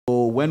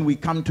when we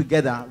come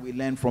together, we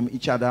learn from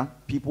each other.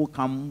 People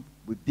come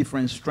with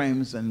different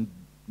strengths and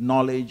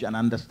knowledge and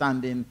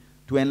understanding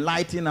to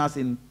enlighten us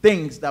in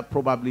things that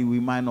probably we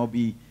might not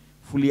be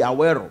fully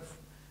aware of,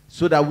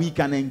 so that we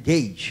can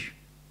engage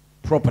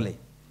properly.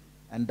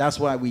 And that's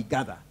why we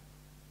gather,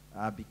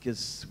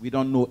 because we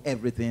don't know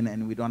everything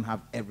and we don't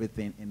have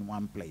everything in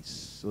one place.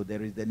 So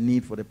there is the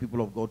need for the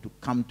people of God to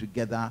come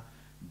together,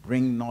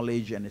 bring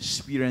knowledge and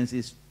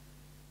experiences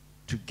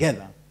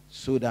together,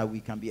 so that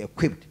we can be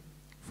equipped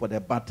for the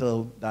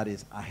battle that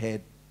is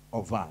ahead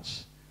of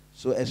us.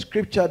 So a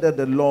scripture that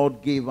the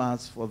Lord gave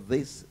us for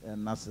this,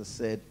 and as I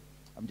said,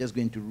 I'm just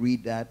going to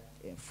read that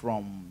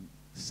from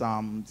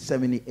Psalm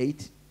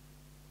 78,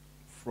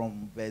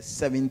 from verse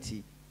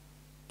 70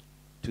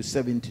 to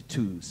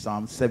 72.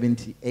 Psalm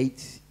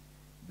 78,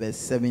 verse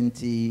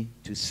 70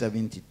 to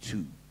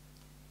 72.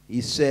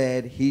 He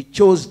said, he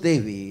chose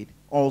David,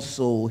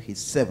 also his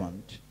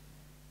servant,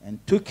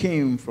 and took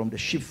him from the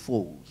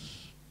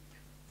sheepfolds,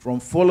 from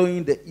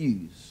following the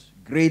ewes,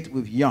 great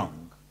with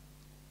young.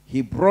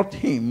 He brought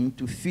him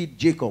to feed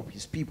Jacob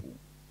his people,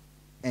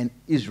 and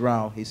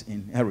Israel his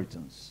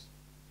inheritance.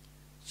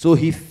 So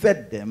he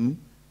fed them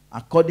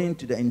according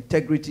to the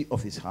integrity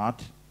of his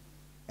heart,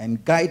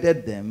 and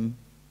guided them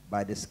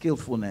by the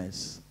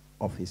skillfulness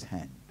of his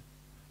hand.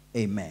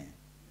 Amen.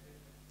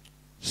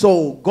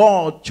 So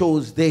God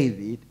chose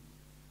David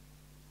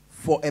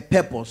for a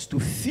purpose, to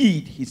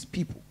feed his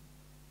people.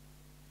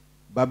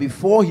 But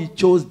before he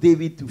chose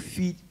David to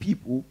feed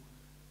people,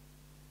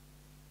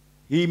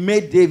 he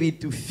made David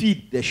to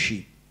feed the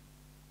sheep.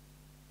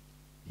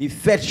 He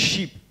fed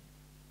sheep.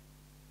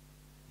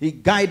 He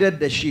guided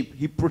the sheep.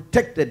 He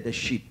protected the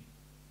sheep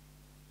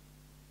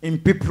in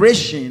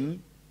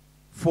preparation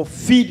for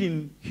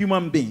feeding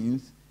human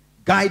beings,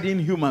 guiding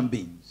human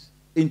beings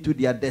into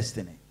their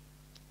destiny.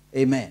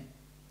 Amen.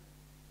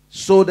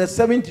 So the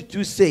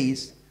 72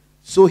 says,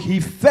 so he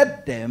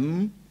fed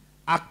them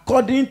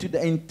according to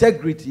the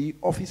integrity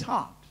of his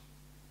heart.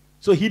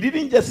 So he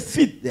didn't just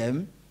feed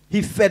them,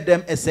 he fed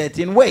them a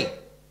certain way.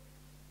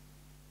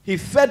 He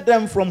fed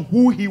them from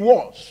who he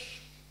was.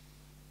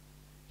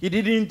 He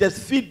didn't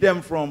just feed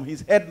them from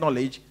his head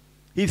knowledge.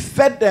 He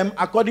fed them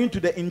according to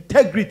the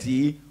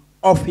integrity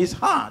of his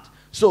heart.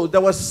 So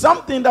there was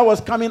something that was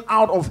coming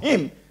out of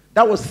him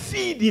that was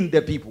feeding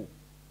the people.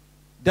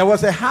 There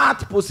was a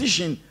heart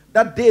position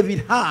that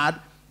David had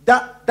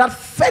that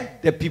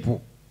fed the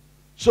people.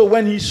 So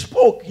when he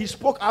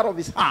spoke out of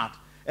his heart.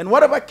 And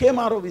whatever came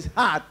out of his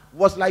heart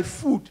was like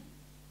food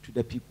to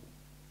the people.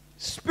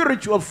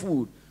 Spiritual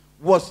food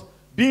was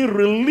being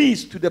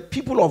released to the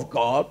people of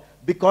God,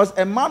 because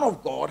a man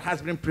of God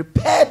has been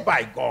prepared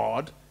by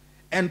God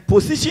and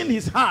positioned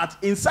his heart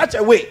in such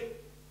a way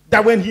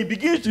that when he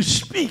begins to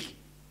speak,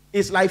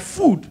 it's like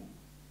food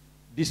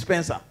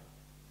dispenser.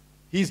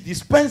 He's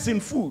dispensing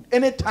food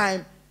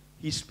anytime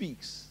he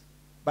speaks.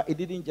 But it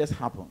didn't just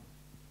happen.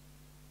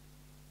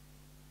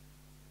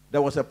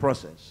 There was a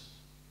process.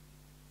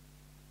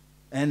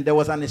 And there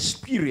was an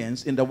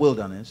experience in the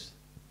wilderness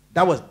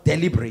that was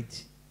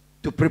deliberate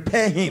to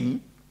prepare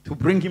him, to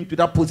bring him to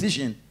that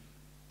position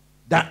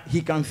that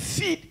he can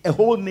feed a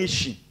whole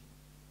nation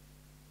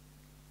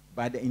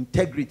by the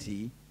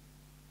integrity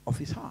of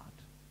his heart.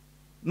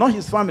 Not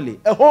his family,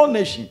 a whole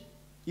nation.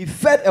 He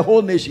fed a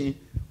whole nation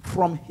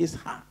from his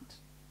heart.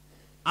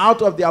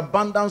 Out of the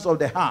abundance of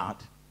the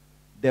heart,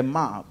 the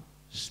mouth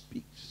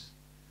speaks.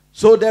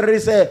 So there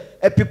is a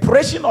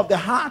preparation of the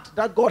heart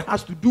that God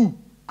has to do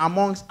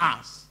amongst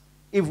us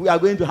if we are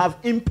going to have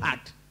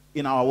impact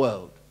in our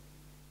world.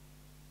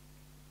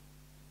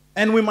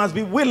 And we must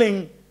be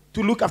willing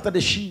to look after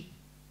the sheep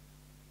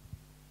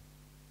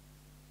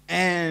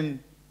and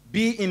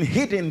be in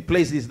hidden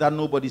places that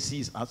nobody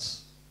sees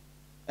us.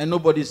 And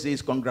nobody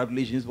says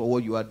congratulations for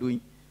what you are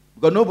doing.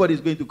 Because nobody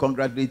is going to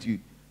congratulate you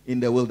in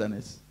the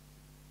wilderness.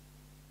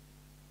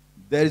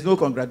 There is no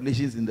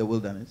congratulations in the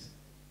wilderness.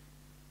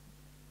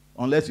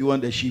 Unless you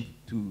want the sheep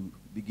to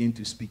begin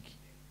to speak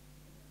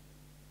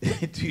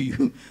to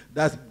you.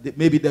 That's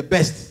maybe the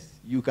best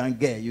you can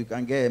get. You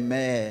can get a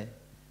mare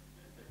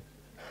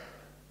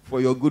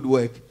for your good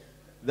work.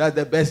 That's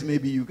the best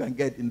maybe you can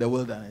get in the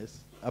wilderness.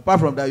 Apart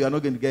from that, you are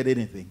not going to get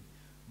anything.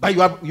 But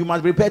you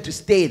must be prepared to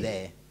stay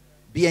there,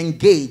 be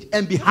engaged,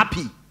 and be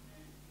happy,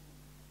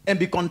 and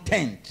be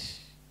content.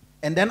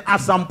 And then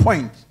at some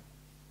point,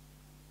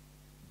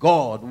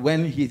 God,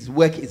 when his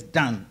work is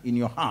done in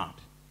your heart,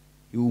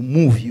 he will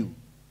move you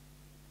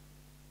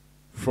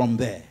from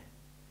there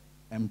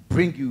and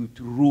bring you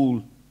to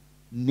rule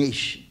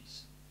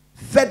nations.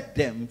 Fed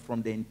them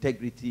from the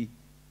integrity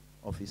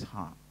of his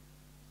heart.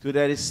 So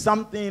there is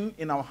something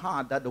in our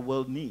heart that the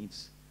world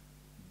needs,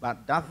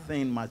 but that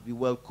thing must be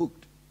well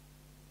cooked,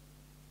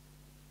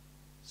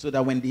 so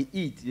that when they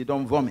eat, they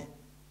don't vomit.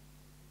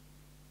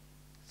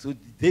 So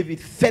David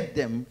fed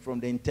them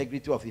from the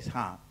integrity of his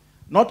heart.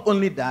 Not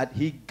only that,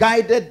 he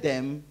guided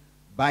them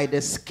by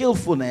the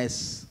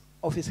skillfulness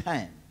of his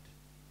hand.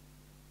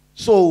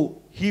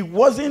 So he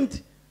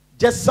wasn't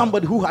just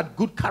somebody who had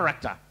good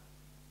character.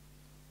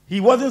 He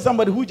wasn't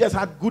somebody who just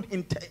had good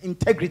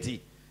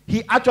integrity.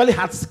 He actually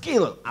had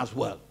skill as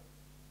well.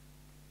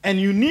 And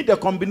you need a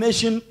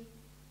combination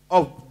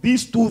of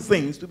these two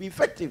things to be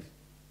effective.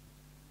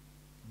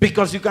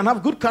 Because you can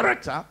have good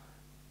character,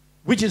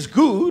 which is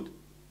good,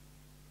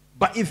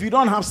 but if you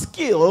don't have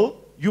skill,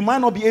 you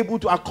might not be able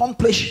to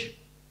accomplish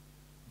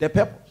the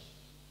purpose.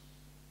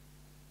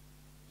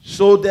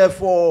 So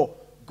therefore,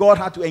 God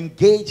had to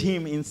engage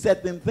him in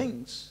certain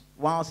things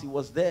whilst he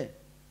was there.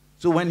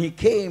 So when he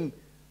came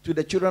to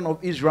the children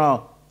of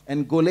Israel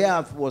and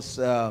Goliath was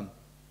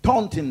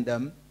taunting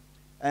them,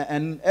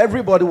 and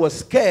everybody was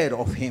scared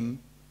of him,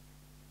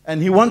 and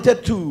he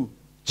wanted to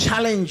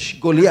challenge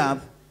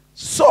Goliath,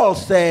 Saul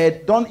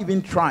said, don't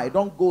even try,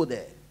 don't go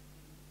there.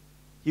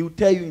 He will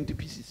tear you into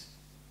pieces.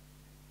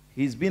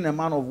 He's been a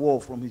man of war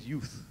from his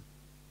youth,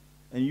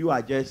 and you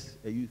are just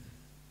a youth.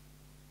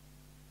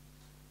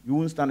 You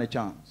won't stand a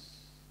chance.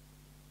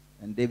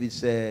 And David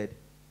said,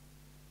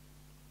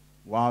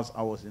 whilst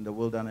I was in the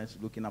wilderness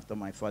looking after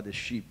my father's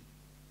sheep,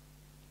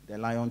 the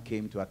lion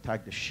came to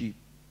attack the sheep,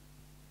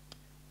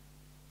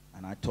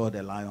 and I tore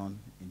the lion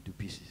into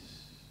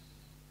pieces.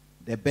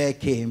 The bear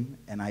came,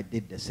 and I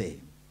did the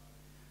same.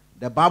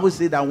 The Bible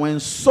says that when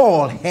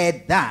Saul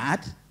heard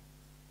that,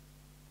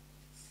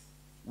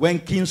 when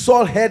King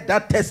Saul heard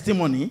that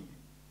testimony,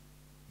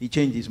 he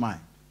changed his mind.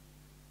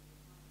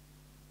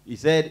 He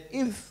said,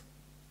 if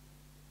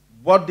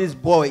what this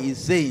boy is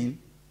saying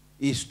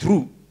is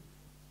true,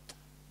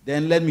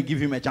 then let me give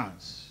him a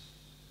chance.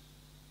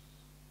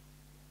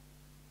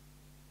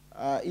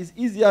 It's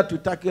easier to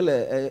tackle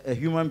a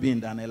human being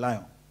than a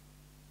lion.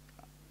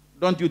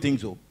 Don't you think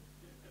so?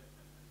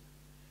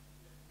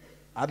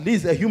 At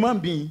least a human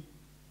being,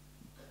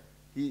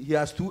 he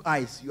has two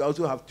eyes. You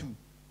also have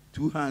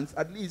two hands.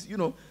 At least, you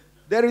know,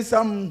 there is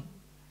some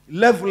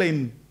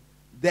leveling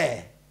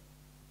there.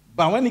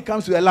 But when it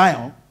comes to a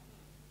lion,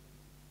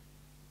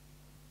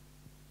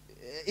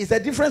 it's a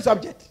different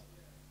subject.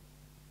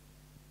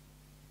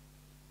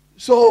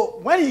 So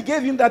when he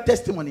gave him that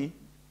testimony,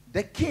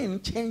 the king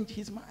changed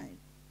his mind.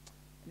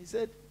 And he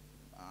said,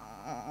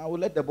 I will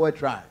let the boy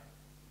try.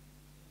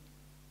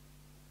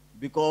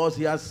 Because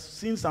he has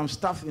seen some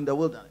stuff in the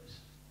wilderness.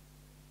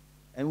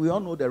 And we all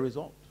know the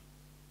result.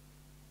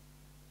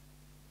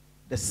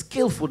 The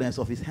skillfulness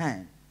of his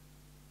hand.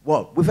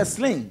 Well, with a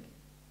sling,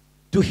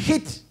 to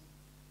hit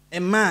a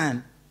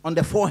man on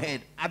the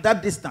forehead at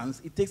that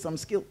distance, it takes some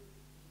skill.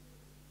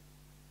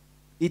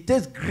 It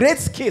takes great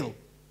skill.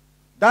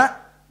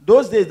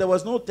 Those days, there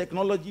was no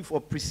technology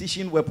for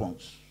precision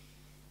weapons.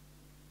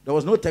 There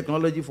was no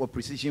technology for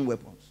precision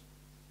weapons.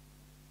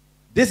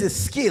 This is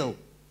skill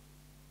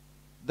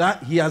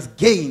that he has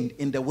gained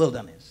in the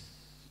wilderness.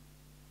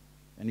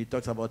 And he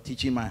talks about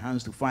teaching my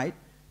hands to fight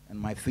and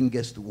my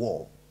fingers to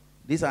war.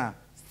 These are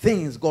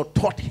things God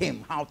taught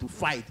him how to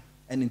fight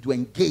and to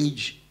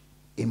engage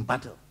in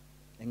battle.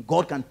 And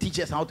God can teach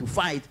us how to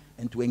fight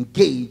and to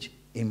engage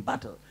in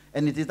battle.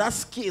 And it is that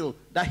skill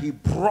that he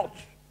brought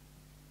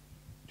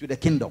to the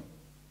kingdom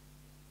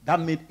that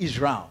made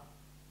Israel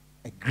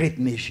a great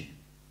nation.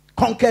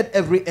 Conquered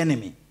every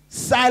enemy.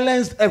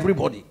 Silenced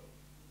everybody.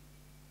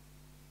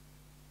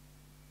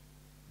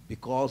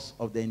 Because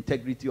of the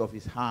integrity of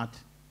his heart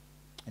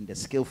and the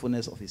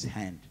skillfulness of his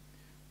hand.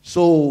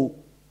 So,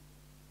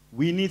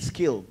 we need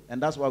skill,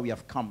 and that's why we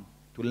have come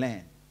to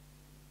learn.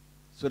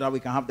 So that we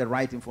can have the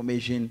right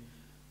information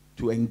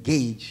to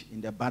engage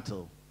in the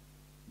battle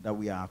that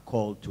we are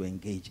called to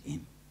engage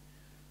in.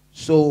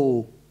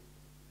 So,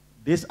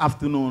 this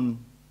afternoon,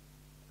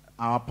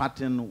 our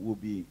pattern will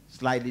be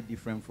slightly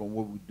different from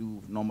what we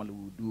do. Normally,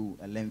 we do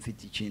a lengthy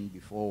teaching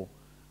before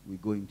we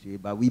go into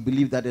it. But we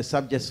believe that the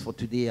subjects for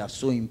today are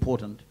so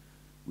important,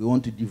 we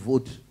want to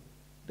devote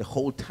the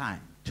whole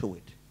time to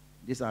it.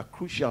 These are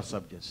crucial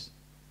subjects.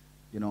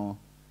 You know,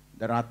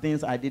 there are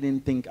things I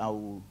didn't think I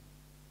will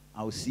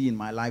see in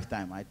my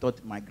lifetime. I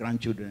thought my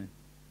grandchildren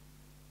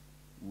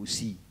will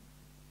see.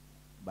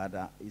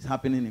 But it's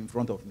happening in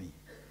front of me.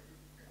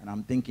 And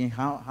I'm thinking,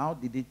 how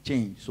did it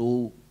change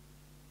so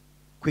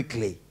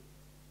quickly?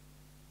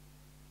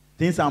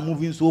 Things are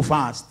moving so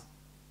fast.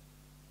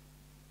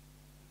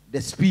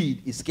 The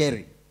speed is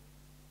scary.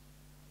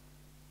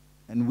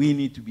 And we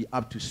need to be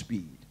up to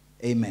speed.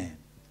 Amen.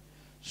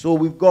 So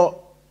we've got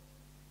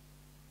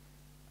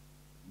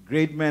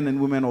great men and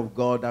women of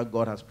God that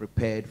God has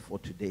prepared for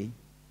today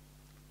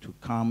to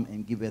come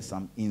and give us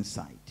some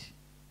insight.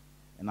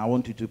 And I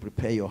want you to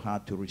prepare your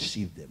heart to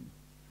receive them.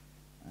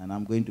 And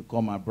I'm going to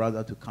call my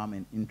brother to come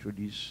and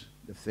introduce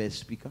the first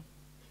speaker.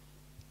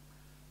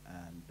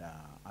 And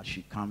as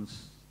she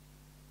comes,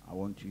 I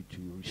want you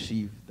to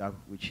receive that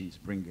which he's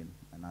bringing.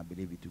 And I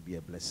believe it will be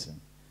a blessing.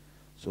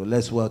 So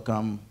let's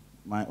welcome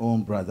my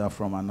own brother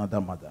from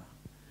another mother,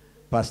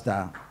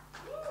 Pastor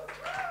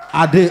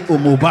Ade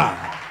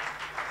Omoba.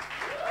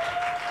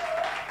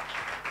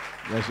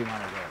 Bless you,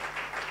 man of God.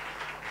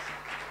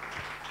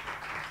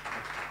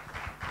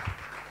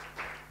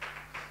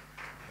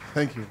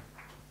 Thank you.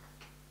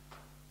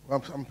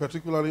 I'm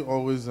particularly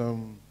always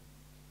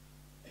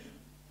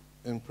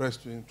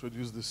impressed to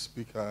introduce this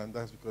speaker, and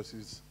that's because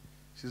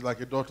she's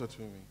like a daughter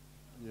to me,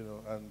 you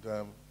know,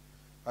 and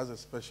has a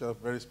special,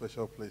 very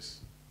special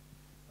place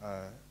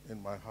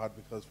in my heart,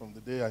 because from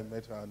the day I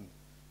met her and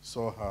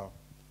saw her,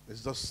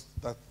 it's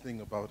just that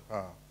thing about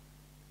her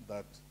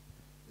that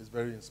is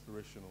very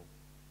inspirational.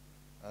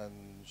 And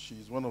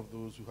she's one of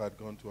those who had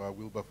gone to our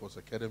Wilberforce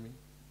Academy.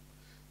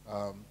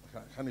 I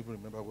can't even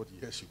remember what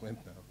year she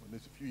went now.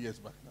 It's a few years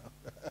back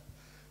now.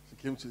 She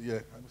came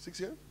to, 6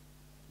 years?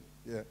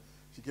 Yeah.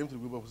 She came to the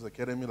Wilberforce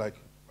Academy.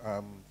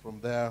 From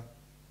there,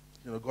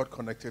 you know, God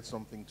connected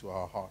something to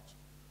our heart,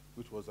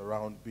 which was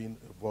around being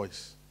a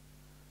voice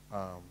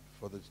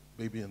for the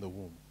baby in the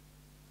womb.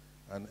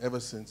 And ever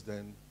since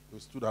then, we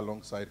stood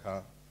alongside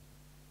her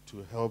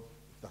to help.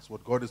 If that's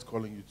what God is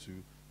calling you to,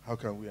 how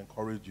can we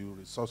encourage you,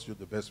 resource you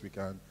the best we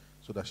can,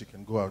 so that she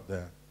can go out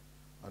there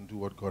and do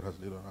what God has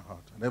laid on her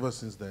heart. And ever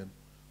since then,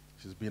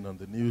 she's been on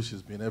the news,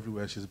 she's been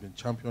everywhere, she's been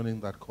championing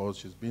that cause,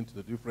 she's been to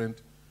the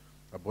different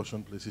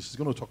abortion places. She's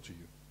going to talk to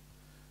you.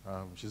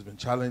 She's been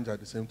challenged, at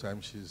the same time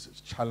she's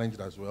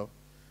challenged as well.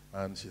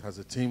 And she has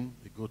a team.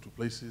 They go to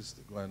places,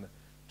 they go and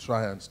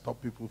try and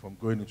stop people from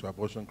going into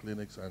abortion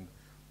clinics. And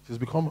she's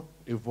become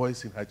a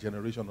voice in her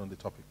generation on the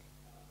topic.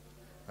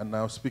 And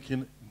now speaking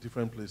in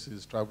different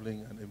places,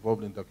 traveling and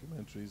involved in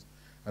documentaries.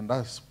 And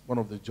that's one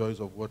of the joys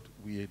of what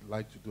we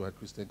like to do at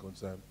Christian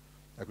Concern.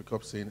 Like we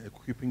kept saying,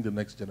 equipping the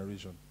next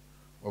generation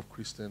of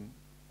Christian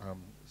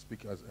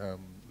speakers,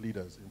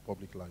 leaders in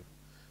public life.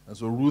 And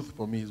so Ruth,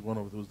 for me, is one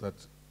of those that,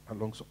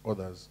 amongst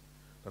others,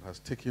 that has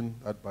taken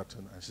that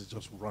baton and she's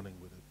just running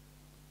with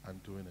it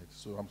and doing it.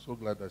 So I'm so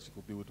glad that she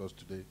could be with us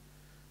today.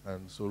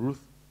 And so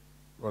Ruth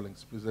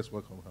Rawlings, please let's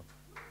welcome her.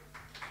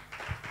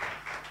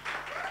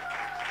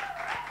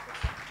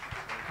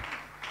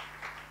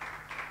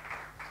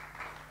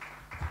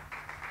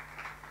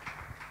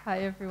 Hi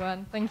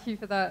everyone, thank you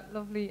for that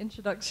lovely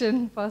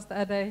introduction, Pastor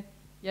Ade.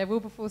 Yeah,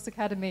 Wilberforce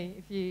Academy,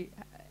 if you,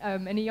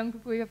 any young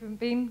people who haven't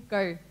been,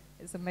 go.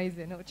 It's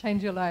amazing, it will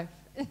change your life.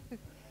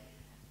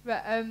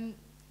 But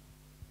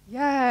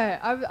yeah,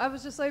 I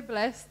was just so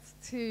blessed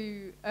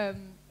to,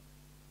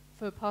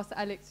 for Pastor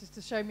Alex just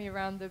to show me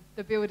around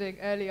the building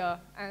earlier.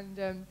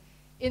 And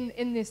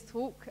in this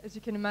talk, as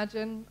you can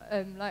imagine,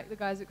 like the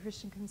guys at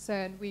Christian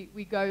Concern,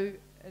 we go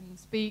and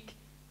speak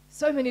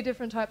so many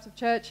different types of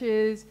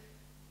churches,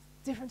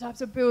 different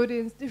types of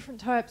buildings, different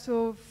types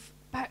of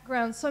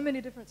backgrounds, so many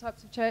different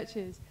types of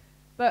churches.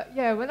 But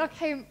yeah, when I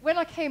came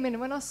in and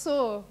when I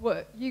saw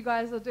what you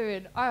guys are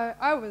doing,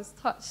 I was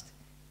touched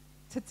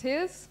to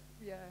tears.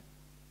 Yeah.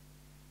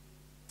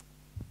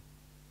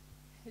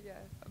 Yeah.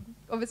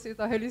 Obviously,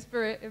 the Holy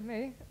Spirit in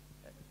me.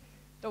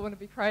 Don't want to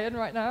be crying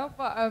right now,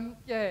 but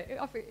yeah,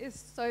 I think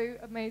it's so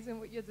amazing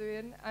what you're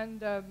doing,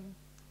 and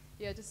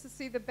yeah, just to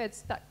see the bed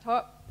stacked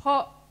up.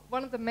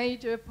 One of the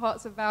major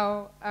parts of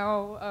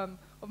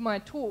of my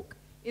talk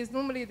is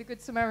normally the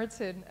Good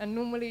Samaritan, and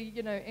normally,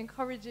 you know,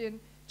 encouraging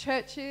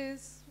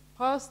churches,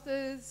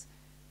 pastors,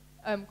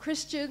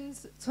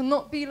 Christians to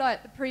not be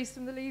like the priest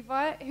and the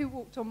Levite who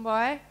walked on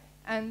by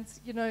and,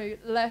 you know,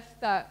 left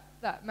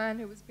that man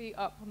who was beat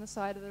up on the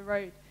side of the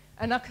road.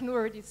 And I can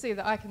already see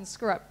that I can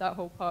scrap that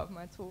whole part of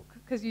my talk,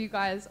 because you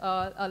guys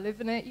are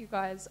living it. You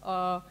guys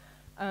are,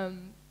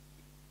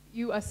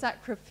 you are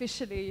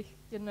sacrificially,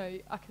 you know,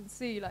 I can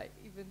see, like,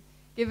 even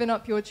giving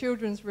up your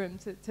children's room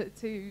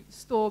to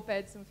store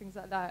beds and things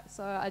like that.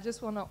 So I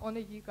just want to honor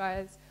you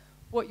guys.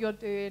 What you're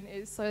doing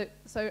is so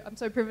I'm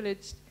so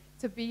privileged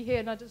to be here,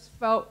 and I just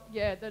felt,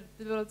 yeah, the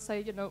Lord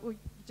say, you know,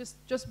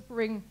 just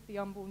bring the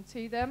unborn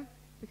to them,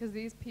 because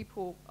these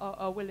people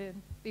are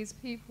willing. These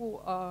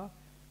people are,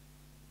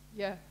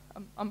 yeah,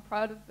 I'm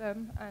proud of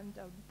them, and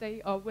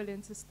they are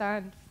willing to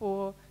stand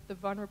for the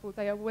vulnerable.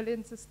 They are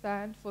willing to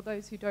stand for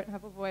those who don't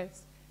have a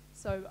voice.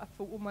 So I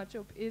thought, well, my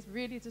job is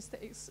really just to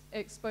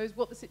expose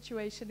what the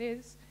situation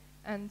is,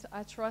 and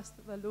I trust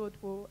that the Lord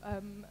will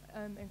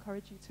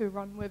encourage you to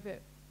run with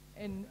it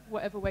in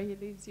whatever way he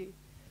leads you.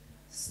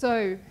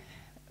 So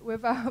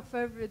without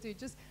further ado,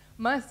 just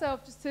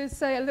to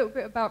say a little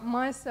bit about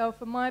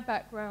myself and my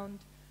background,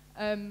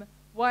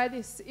 why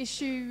this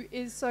issue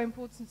is so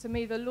important to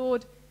me. The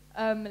Lord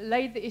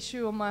laid the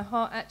issue on my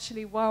heart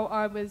actually while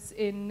I was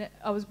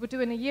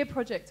doing a year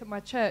project at my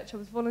church. I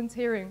was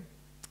volunteering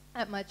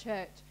at my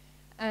church.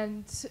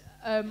 And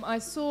I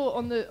saw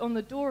on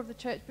the door of the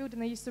church building,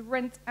 they used to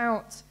rent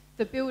out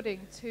the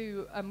building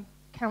to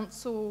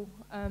council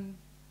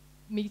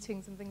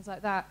meetings and things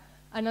like that.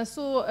 And I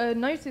saw a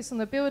notice on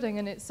the building,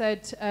 and it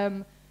said,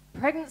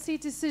 pregnancy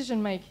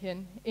decision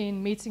making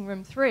in meeting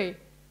room 3.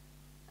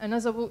 And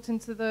as I walked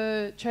into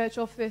the church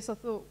office, I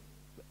thought,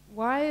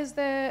 why is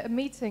there a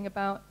meeting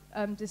about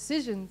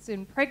decisions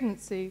in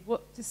pregnancy?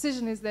 What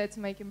decision is there to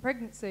make in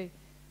pregnancy?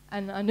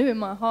 And I knew in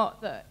my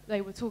heart that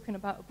they were talking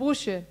about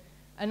abortion.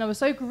 And I was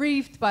so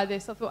grieved by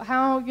this. I thought,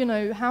 how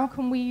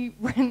can we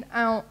rent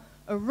out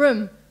a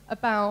room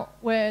about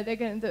where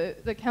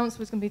the council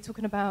was going to be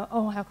talking about,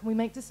 oh, how can we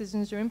make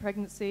decisions during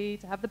pregnancy,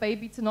 to have the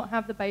baby, to not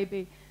have the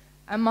baby?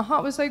 And my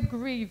heart was so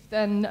grieved,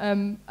 and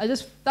I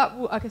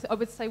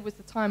would say was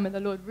the time when the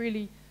Lord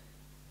really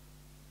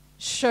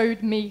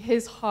showed me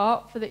his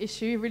heart for the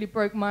issue. He really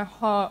broke my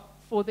heart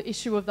for the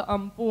issue of the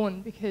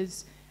unborn,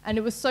 and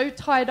it was so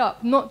tied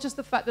up, not just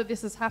the fact that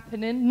this is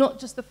happening, not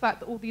just the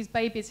fact that all these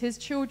babies, his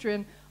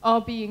children,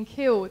 are being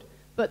killed,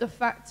 but the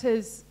fact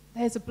is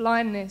there's a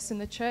blindness in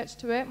the church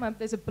to it.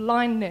 There's a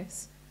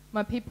blindness.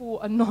 My people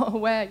are not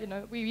aware,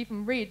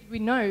 we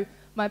know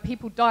my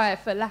people die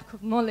for lack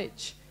of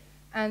knowledge.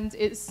 And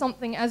it's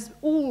something, as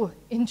all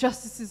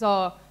injustices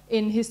are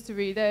in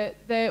history,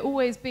 they're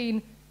always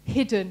being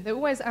hidden. They're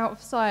always out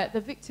of sight. The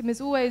victim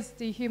is always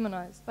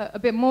dehumanized. But a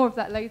bit more of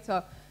that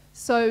later.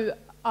 So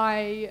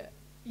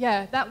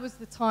that was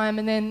the time.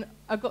 And then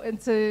I got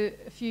into,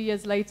 a few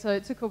years later,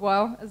 it took a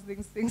while, as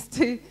things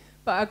do,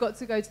 but I got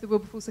to go to the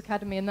Wilberforce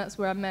Academy, and that's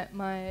where I met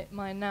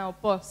my now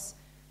boss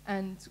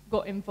and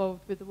got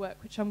involved with the work,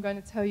 which I'm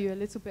going to tell you a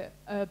little bit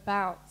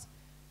about.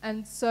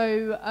 And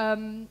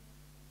so...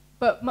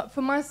 But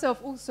for myself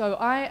also,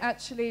 I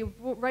actually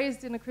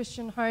raised in a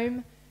Christian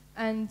home,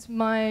 and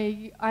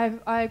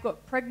I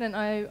got pregnant.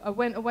 I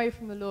went away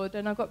from the Lord,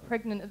 and I got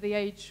pregnant at the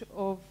age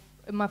of,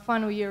 in my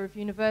final year of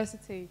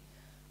university.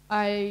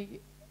 I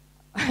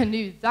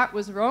knew that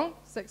was wrong.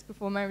 Sex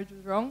before marriage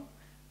was wrong,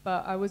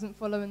 but I wasn't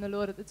following the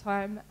Lord at the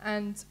time.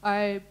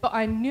 But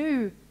I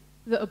knew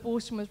that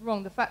abortion was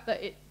wrong. The fact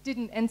that it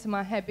didn't enter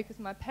my head, because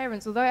my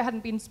parents, although it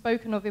hadn't been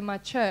spoken of in my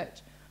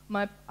church,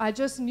 I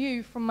just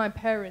knew from my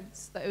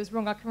parents that it was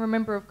wrong. I can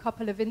remember a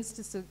couple of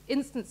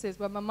instances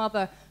where my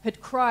mother had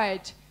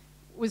cried,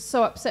 was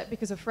so upset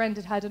because a friend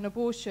had had an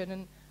abortion.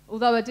 And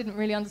although I didn't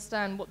really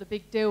understand what the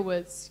big deal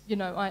was,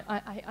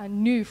 I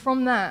knew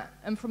from that,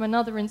 and from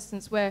another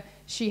instance where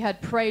she had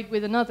prayed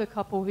with another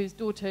couple whose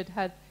daughter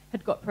had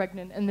got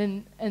pregnant,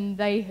 and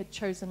they had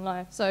chosen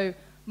life. So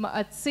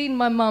I'd seen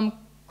my mum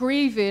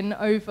grieving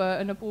over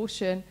an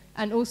abortion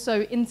and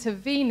also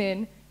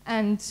intervening,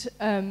 and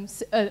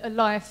a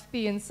life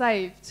being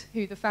saved,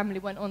 who the family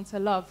went on to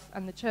love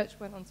and the church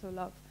went on to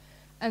love.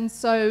 And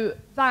so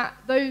I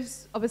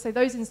would say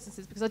those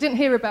instances, because I didn't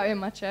hear about it in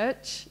my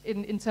church,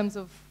 in terms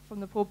of from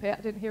the pulpit,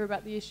 I didn't hear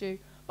about the issue,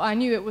 but I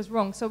knew it was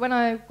wrong. So when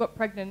I got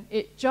pregnant,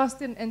 it just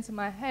didn't enter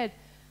my head.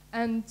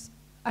 And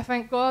I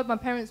thank God my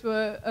parents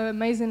were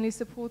amazingly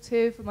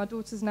supportive. My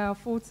daughter's now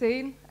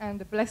 14,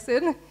 and a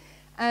blessing.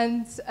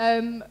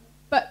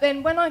 But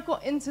then when I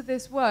got into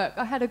this work,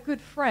 I had a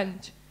good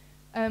friend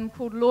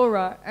called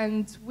Laura,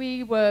 and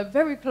we were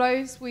very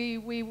close.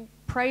 We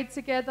prayed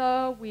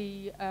together.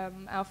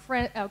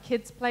 Our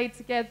kids played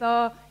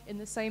together in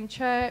the same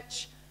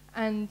church,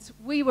 and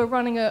we were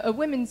running a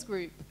women's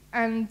group.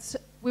 And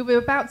we were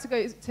about to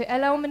go to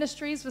LL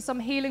Ministries for some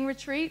healing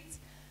retreat,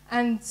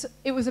 and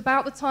it was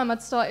about the time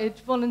I'd started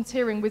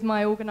volunteering with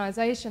my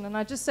organization. And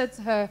I just said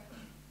to her,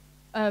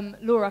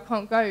 Laura, I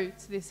can't go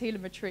to this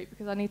healing retreat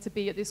because I need to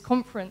be at this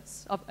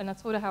conference. And I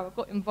told her how I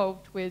got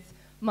involved with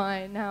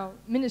my now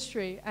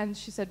ministry, and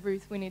she said,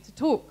 Ruth, we need to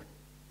talk.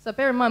 So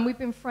bear in mind, we've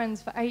been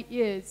friends for 8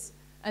 years,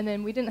 and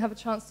then we didn't have a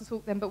chance to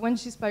talk then, but when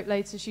she spoke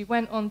later, she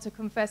went on to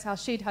confess how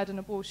she'd had an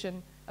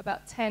abortion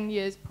about 10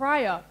 years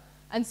prior.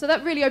 And so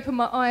that really opened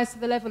my eyes to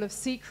the level of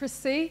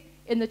secrecy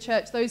in the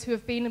church, those who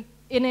have been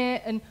in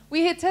it. And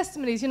we hear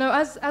testimonies,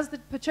 as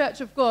the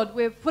Church of God,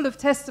 we're full of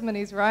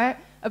testimonies, right,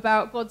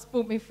 about God's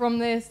brought me from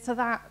this to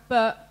that.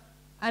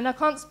 And I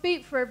can't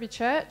speak for every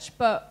church,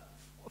 but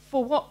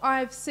for what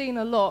I've seen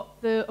a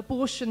lot, the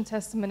abortion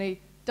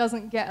testimony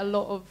doesn't get a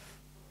lot of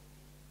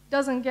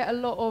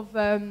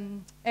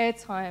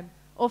airtime.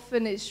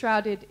 Often it's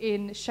shrouded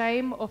in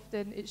shame.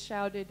 Often it's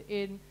shrouded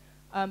in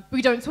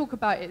we don't talk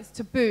about it. It's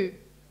taboo.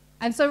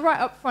 And so right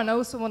up front, I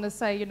also want to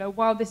say,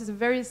 while this is a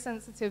very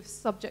sensitive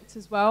subject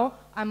as well,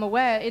 I'm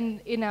aware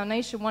in our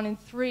nation, 1 in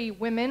 3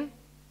 women,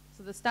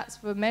 so the stats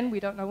for men, we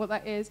don't know what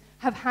that is,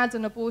 have had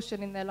an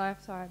abortion in their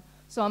lifetime.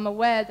 So I'm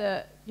aware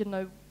that,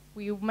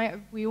 we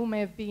all may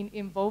have been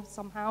involved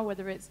somehow,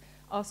 whether it's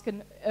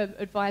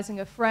advising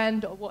a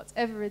friend or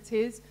whatever it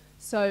is.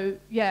 So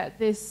yeah,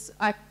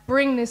 I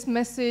bring this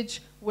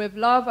message with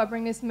love. I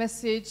bring this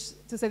message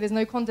to say there's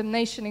no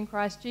condemnation in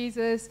Christ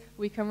Jesus.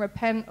 We can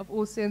repent of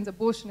all sins.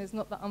 Abortion is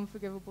not the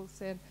unforgivable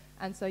sin.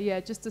 And so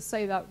yeah, just to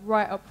say that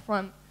right up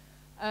front.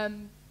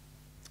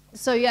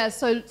 So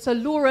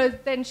Laura,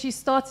 then she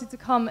started to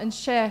come and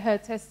share her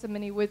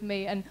testimony with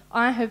me, and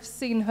I have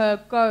seen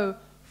her go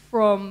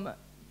from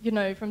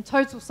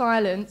total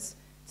silence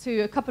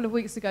to a couple of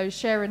weeks ago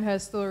sharing her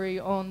story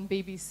on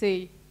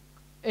BBC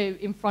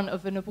in front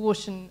of an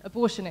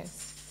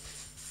abortionist.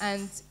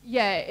 And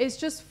yeah, it's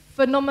just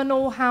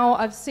phenomenal how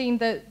I've seen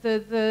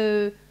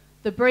the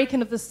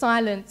breaking of the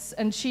silence,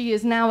 and she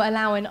is now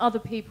allowing other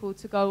people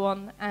to go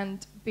on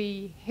and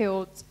be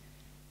healed.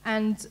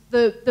 And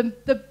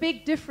the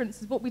big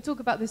difference is, what we talk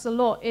about this a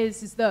lot,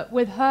 is that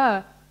with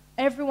her,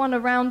 everyone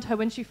around her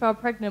when she fell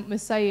pregnant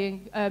was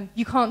saying,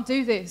 you can't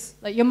do this,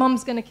 like your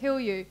mum's going to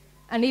kill you.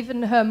 And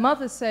even her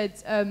mother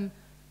said,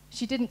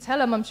 she didn't tell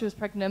her mum she was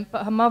pregnant,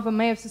 but her mother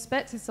may have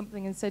suspected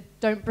something and said,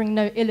 don't bring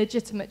no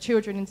illegitimate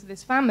children into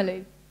this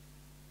family.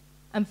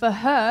 And for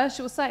her,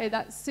 she'll say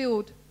that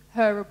sealed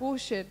her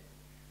abortion.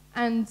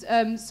 And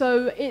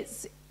so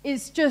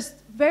it's just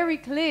very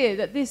clear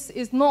that this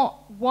is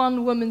not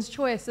one woman's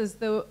choice as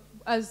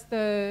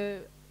the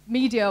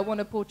media want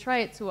to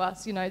portray it to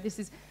us. You know, this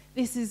is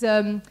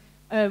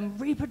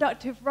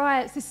reproductive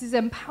rights, this is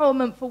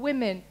empowerment for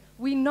women.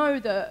 We know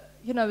that,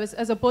 you know,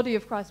 as a body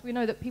of Christ, we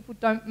know that people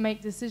don't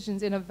make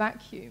decisions in a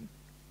vacuum.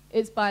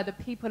 It's by the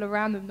people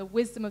around them, the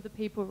wisdom of the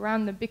people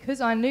around them.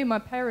 Because I knew my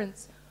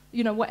parents,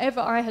 you know,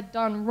 whatever I had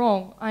done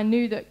wrong, I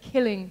knew that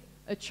killing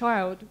a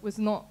child was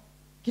not,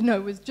 you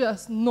know, was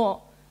just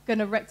not going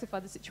to rectify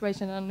the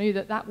situation. And I knew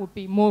that that would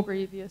be more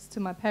grievous to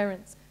my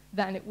parents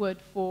than it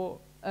would for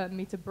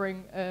me to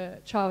bring a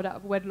child out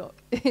of wedlock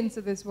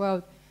into this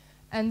world.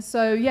 And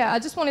so, yeah, I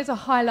just wanted to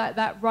highlight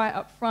that right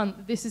up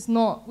front. This is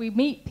not, we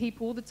meet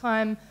people all the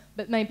time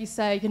that maybe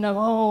say, you know,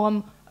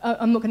 oh,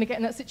 I'm not going to get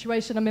in that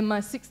situation, I'm in my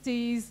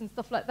 60s and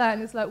stuff like that.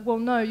 And it's like, well,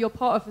 no, you're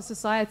part of a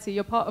society,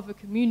 you're part of a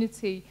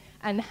community,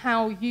 and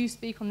how you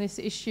speak on this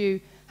issue,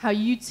 how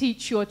you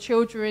teach your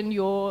children,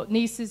 your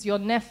nieces, your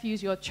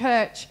nephews, your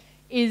church,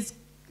 is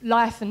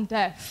life and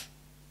death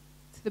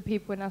to the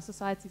people in our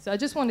society. So I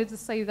just wanted to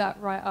say that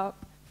right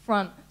up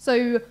front.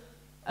 So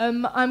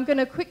I'm going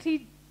to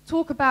quickly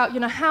talk about, you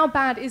know, how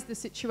bad is the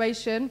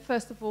situation,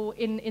 first of all,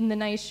 in the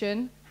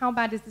nation. How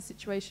bad is the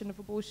situation of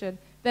abortion?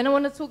 Then I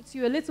want to talk to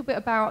you a little bit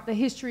about the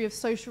history of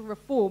social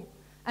reform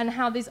and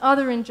how these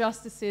other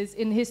injustices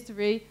in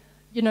history,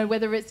 you know,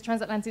 whether it's the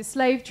transatlantic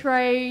slave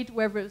trade,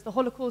 whether it's the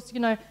Holocaust, you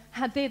know,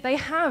 they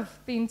have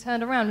been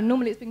turned around. And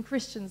normally it's been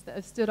Christians that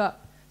have stood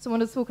up. So I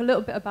want to talk a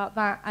little bit about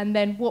that and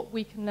then what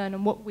we can learn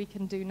and what we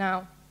can do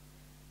now.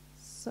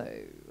 So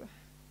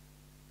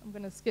I'm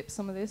going to skip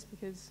some of this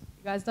because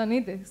you guys don't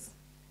need this.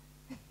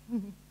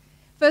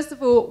 First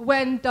of all,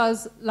 when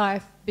does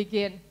life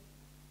begin?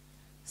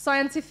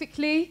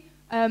 Scientifically,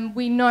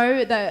 we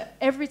know that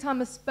every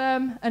time a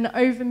sperm and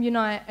ovum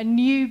unite, a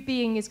new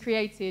being is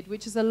created,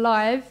 which is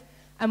alive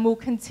and will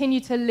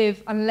continue to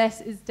live unless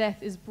its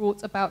death is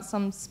brought about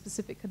some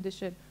specific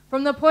condition.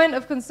 From the point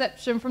of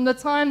conception, from the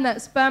time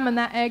that sperm and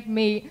that egg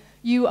meet,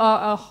 you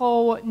are a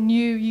whole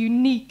new,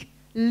 unique,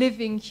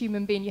 living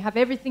human being. You have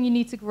everything you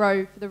need to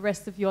grow for the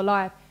rest of your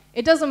life.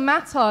 It doesn't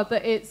matter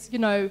that it's, you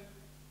know,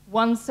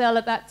 one cell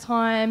at that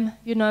time,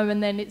 you know,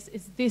 and then it's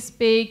this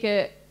big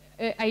at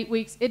 8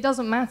 weeks. It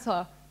doesn't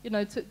matter, you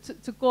know,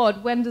 to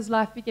God. When does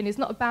life begin? It's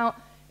not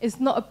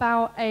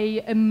about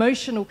a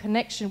emotional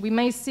connection. We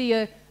may see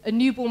a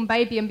newborn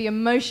baby and be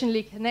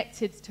emotionally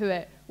connected to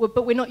it,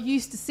 but we're not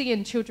used to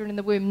seeing children in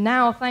the womb.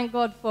 Now, thank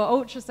God for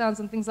ultrasounds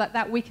and things like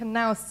that, we can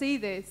now see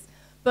this.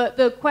 But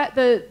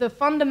the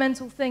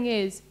fundamental thing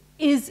is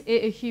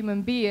it a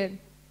human being?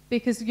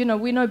 Because, you know,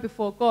 we know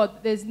before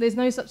God, there's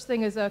no such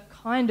thing as a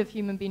kind of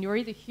human being. You're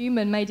either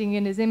human, made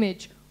in his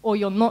image, or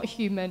you're not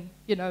human,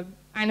 you know,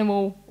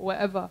 animal or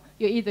whatever.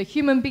 You're either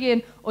human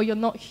being or you're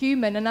not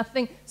human. And I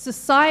think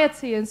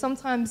society and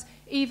sometimes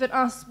even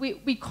us,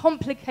 we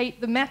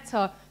complicate the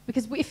matter,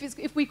 because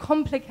if we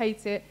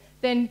complicate it,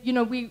 then, you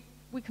know, we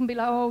can be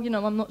like, oh, you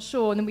know, I'm not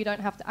sure, and then we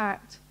don't have to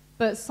act.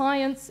 But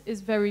science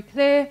is very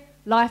clear.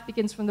 Life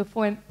begins from the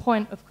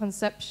point of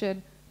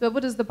conception. But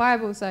what does the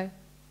Bible say?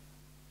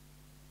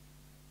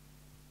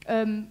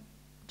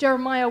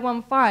 Jeremiah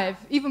 1:5,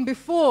 even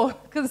before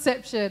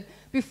conception,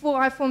 before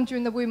I formed you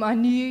in the womb, I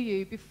knew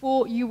you.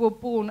 Before you were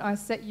born, I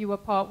set you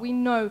apart. We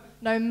know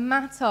no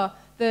matter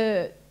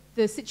the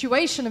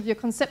situation of your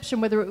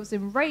conception, whether it was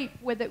in rape,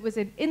 whether it was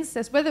in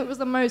incest, whether it was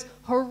the most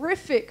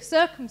horrific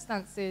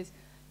circumstances,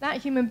 that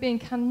human being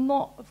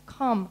cannot have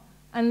come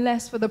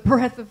unless for the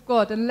breath of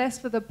God, unless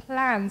for the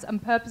plans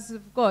and purposes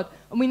of God.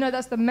 And we know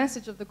that's the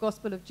message of the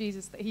gospel of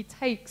Jesus, that he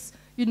takes,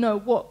 you know,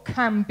 what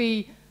can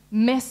be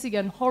messy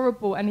and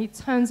horrible, and he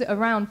turns it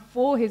around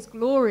for his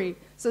glory.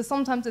 So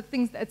sometimes the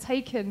things that are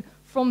taken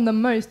from the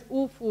most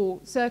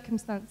awful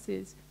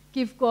circumstances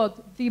give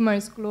God the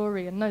most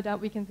glory, and no doubt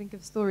we can think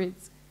of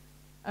stories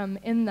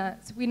in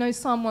that. We know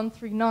Psalm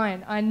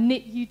 139, I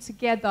knit you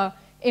together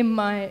in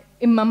my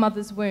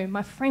mother's womb.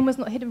 My frame was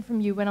not hidden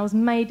from you when I was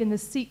made in the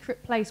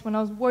secret place, when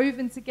I was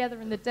woven together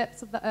in the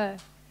depths of the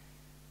earth.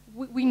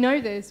 We know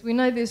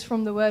this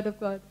from the word of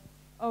God.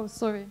 Oh,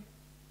 sorry.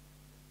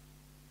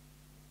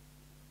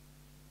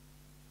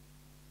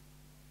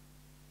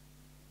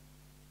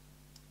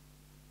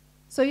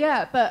 So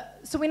yeah,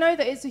 so we know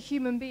that it's a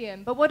human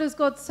being, but what does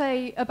God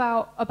say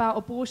about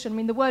abortion? I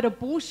mean, the word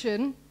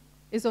abortion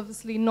is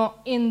obviously not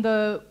in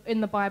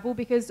the Bible,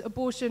 because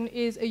abortion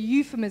is a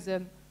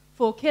euphemism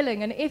for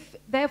killing, and if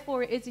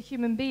therefore it is a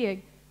human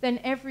being, then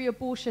every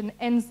abortion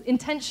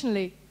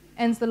intentionally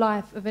ends the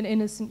life of an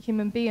innocent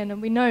human being,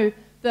 and we know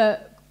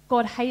that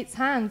God hates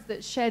hands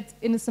that shed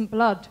innocent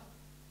blood.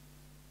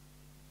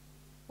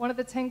 One of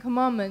the 10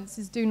 Commandments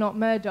is do not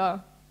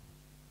murder.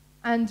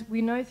 And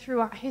we know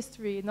throughout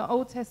history, in the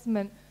Old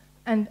Testament,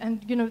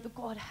 and you know, that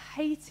God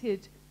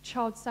hated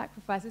child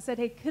sacrifice. It said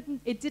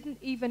it didn't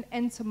even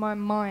enter my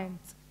mind.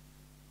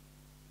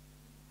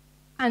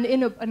 And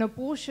in an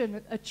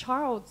abortion, a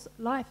child's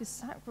life is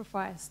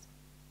sacrificed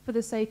for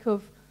the sake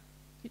of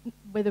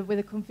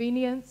whether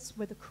convenience,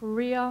 whether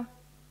career,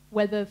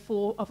 whether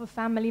for other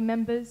family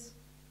members,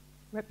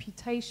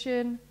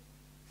 reputation,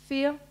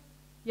 fear,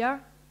 yeah?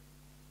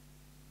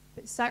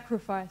 But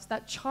sacrifice.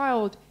 That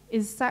child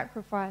is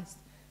sacrificed.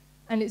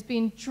 And it's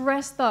being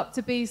dressed up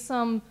to be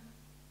some,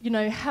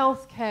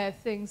 healthcare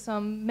thing,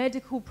 some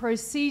medical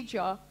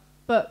procedure.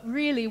 But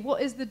really,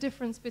 what is the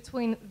difference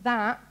between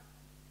that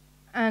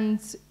and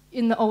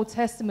in the Old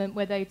Testament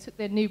where they took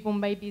their newborn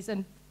babies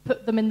and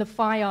put them in the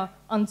fire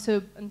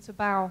unto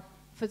bow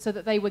so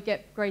that they would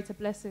get greater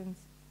blessings?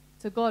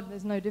 To God,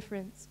 there's no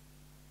difference.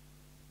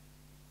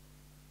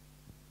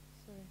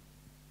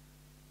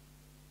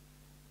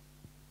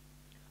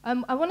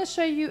 I want to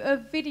show you a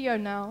video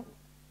now.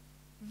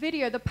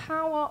 The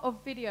power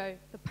of video,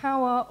 the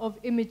power of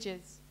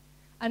images.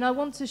 And I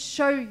want to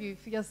show you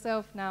for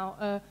yourself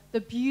now the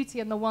beauty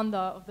and the wonder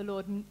of the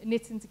Lord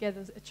knitting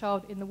together a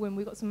child in the womb.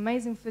 We've got some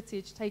amazing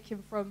footage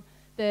taken from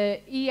the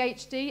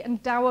EHD,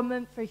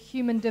 Endowment for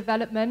Human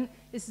Development.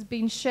 This has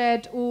been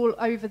shared all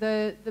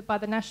over by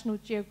the National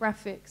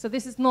Geographic. So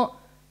this is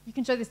not, you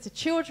can show this to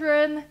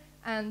children,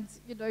 and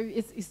you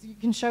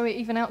can show it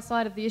even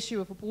outside of the issue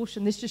of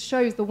abortion. This just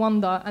shows the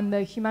wonder and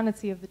the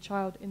humanity of the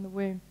child in the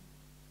womb.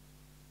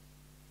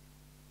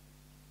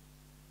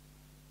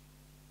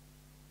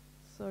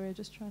 Sorry, I'm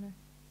just trying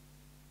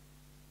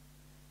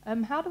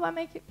to... how do I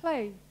make it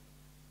play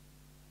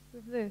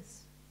with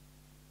this?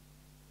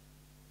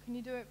 Can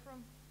you do it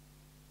from...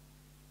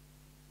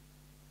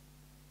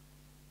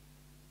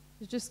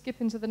 Just skip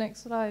into the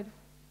next slide.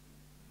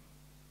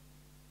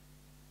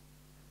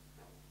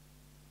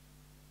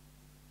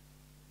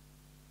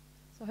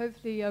 So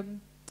hopefully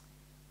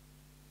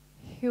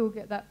he'll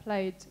get that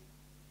played.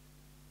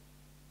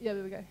 Yeah,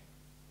 there we go.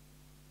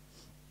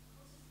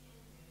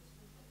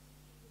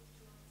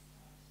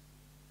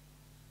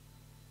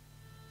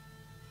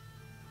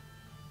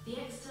 The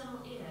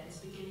external ear is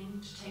beginning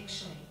to take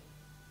shape.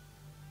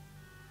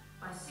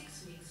 By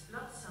 6 weeks,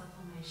 blood cell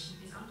formation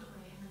is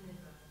underway in the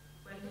liver,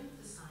 where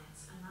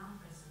lymphocytes are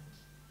now present.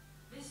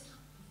 This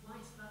type of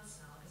white blood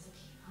cell is a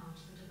key part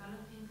of the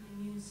developing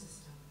immune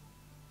system.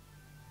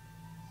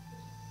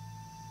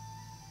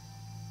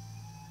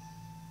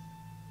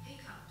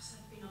 Hiccups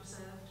have been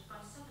observed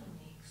by 7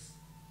 weeks.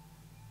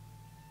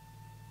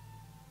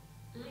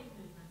 Leg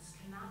movements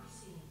can now be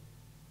seen,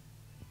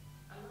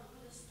 along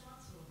with a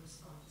startle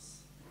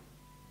response.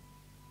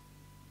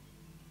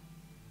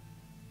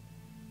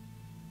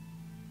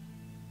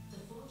 The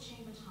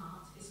 4-chambered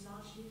heart is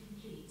largely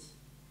complete.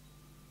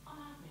 On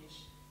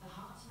average, the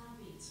heart now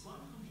beats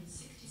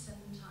 167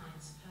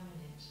 times per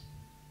minute.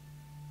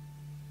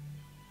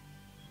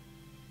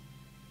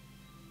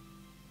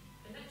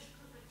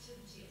 Electrical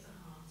activity of the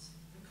heart,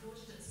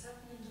 recorded at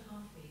 7.5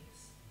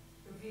 weeks,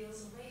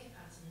 reveals a wave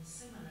pattern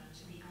similar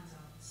to the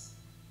adults.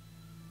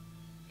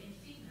 In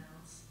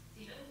females,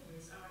 the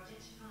ovaries are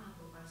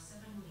identifiable by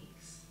 7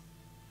 weeks.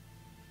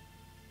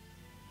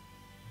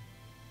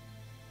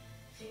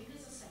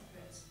 Fingers are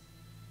separate.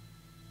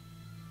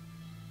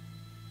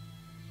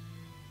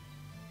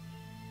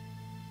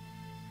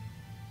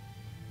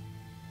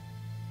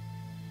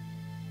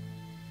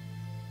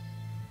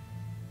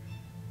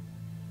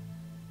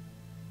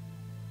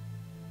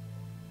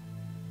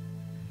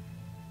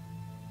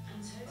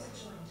 And toes are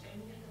joined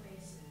only at the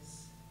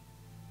bases.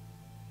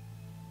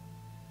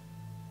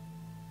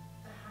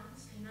 The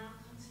hands can now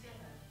come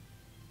together,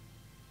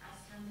 as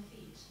can the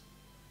feet.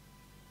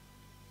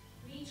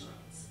 Knee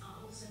joints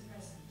are also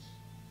present.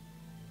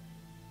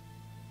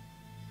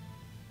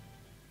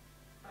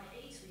 By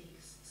 8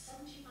 weeks,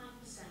 75%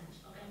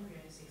 of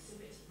embryos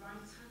exhibit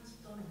right-hand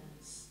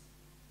dominance.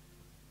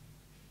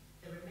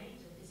 The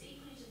remainder is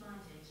equally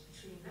divided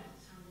between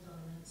left-hand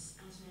dominance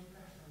and no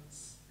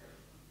preference.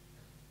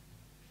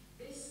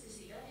 This is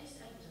the earliest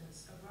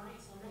evidence of right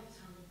or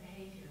left-handed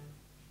behavior.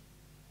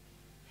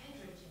 Head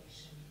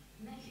rotation,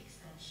 neck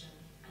extension,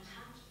 and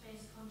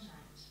hand-to-face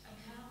contact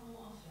occur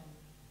more often.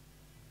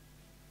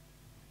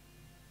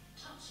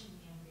 Touching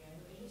the embryo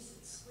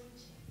elicits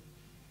squinting.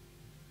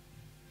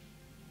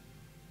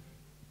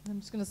 I'm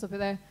just going to stop it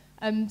there.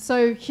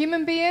 So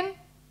human being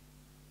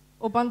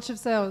or bunch of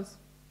cells?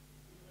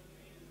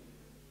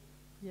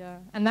 Yeah,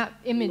 and that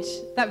image,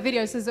 that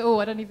video says it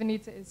all. I don't even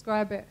need to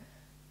describe it.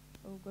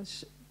 Oh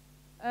gosh.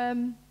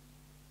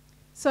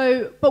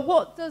 But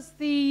what does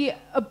the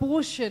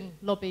abortion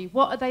lobby,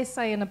 what are they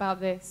saying about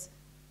this?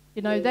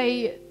 You know,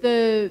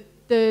 the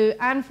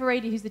Anne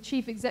Furedi, who's the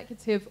chief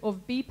executive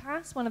of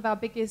BPAS, one of our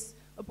biggest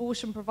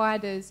abortion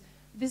providers,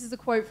 this is a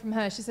quote from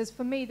her. She says,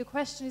 "For me, the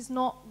question is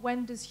not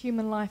when does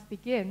human life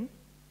begin,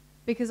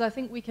 because I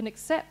think we can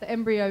accept that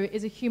embryo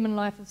is a human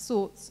life of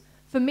sorts.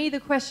 For me, the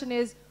question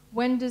is,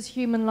 when does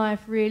human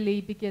life really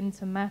begin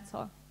to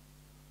matter?"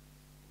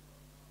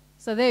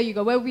 So there you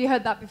go. Well, we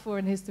heard that before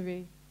in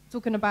history,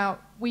 talking about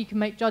we can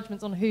make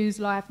judgments on whose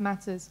life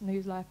matters and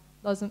whose life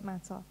doesn't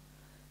matter.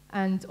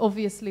 And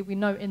obviously we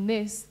know in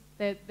this,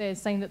 they're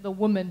saying that the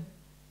woman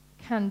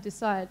can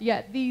decide.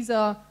 Yeah, these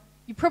are,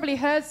 you probably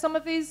heard some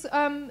of these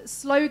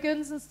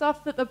slogans and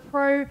stuff that are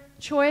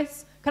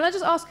pro-choice. Can I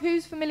just ask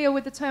who's familiar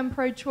with the term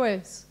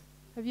pro-choice?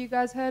 Have you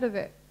guys heard of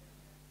it?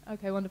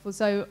 Okay, wonderful.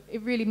 So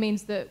it really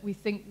means that we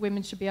think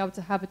women should be able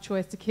to have a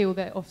choice to kill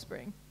their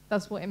offspring.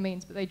 That's what it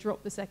means, but they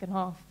drop the second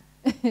half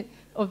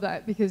of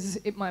that because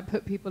it might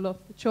put people off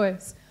the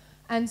choice.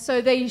 And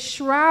so they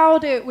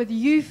shroud it with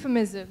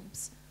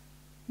euphemisms.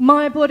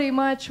 My body,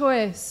 my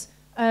choice,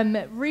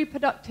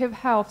 reproductive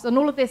health, and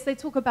all of this. They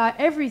talk about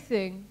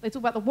everything. They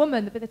talk about the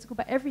woman, but they talk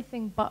about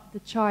everything but the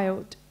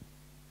child.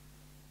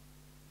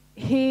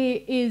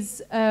 Here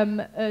is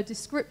a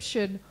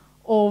description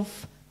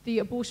of the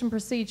abortion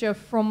procedure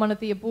from one of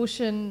the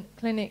abortion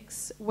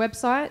clinic's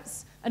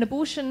websites. An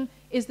abortion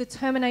is the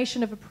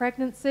termination of a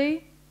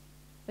pregnancy.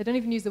 They don't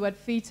even use the word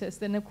fetus,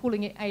 then they're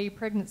calling it a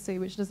pregnancy,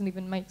 which doesn't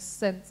even make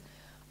sense.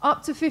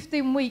 Up to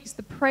 15 weeks,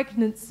 the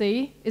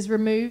pregnancy is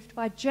removed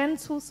by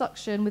gentle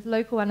suction with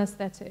local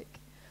anesthetic.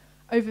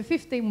 Over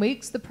 15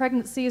 weeks, the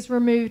pregnancy is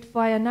removed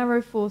via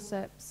narrow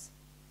forceps.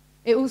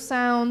 It all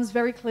sounds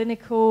very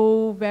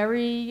clinical,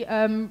 very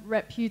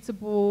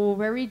reputable,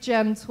 very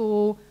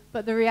gentle,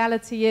 but the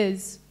reality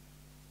is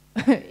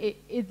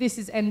this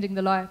is ending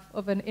the life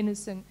of an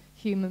innocent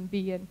human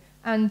being.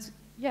 And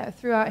yeah,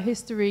 throughout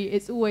history,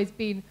 it's always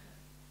been,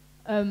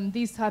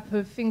 these type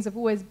of things have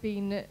always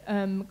been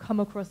come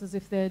across as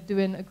if they're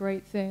doing a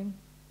great thing.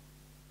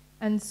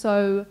 And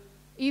so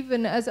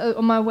even as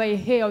on my way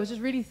here, I was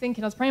just really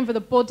thinking, I was praying for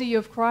the body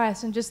of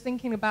Christ and just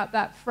thinking about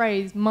that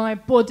phrase, my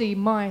body,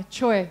 my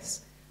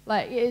choice.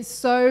 Like, it is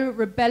so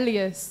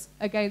rebellious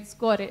against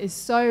God. It is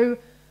so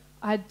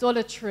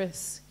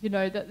idolatrous, you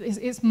know, that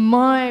it's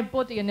my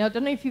body. And I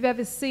don't know if you've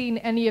ever seen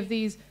any of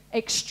these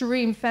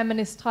extreme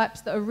feminist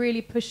types that are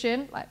really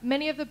pushing. Like,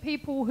 many of the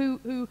people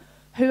who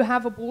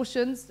have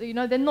abortions, you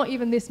know, they're not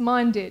even this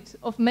minded.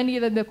 Of many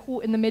of them, they're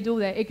caught in the middle,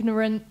 they're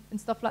ignorant and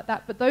stuff like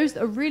that. But those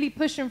that are really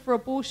pushing for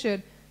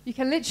abortion, you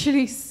can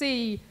literally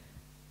see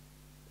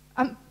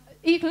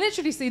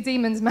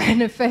demons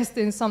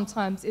manifesting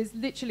sometimes.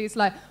 It's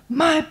like,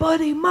 my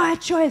body, my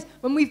choice.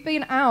 When we've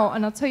been out,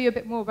 and I'll tell you a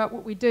bit more about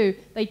what we do,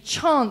 they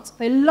chant,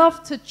 they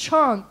love to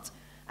chant.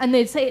 And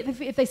they say,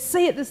 if they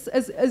say it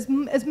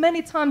as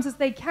many times as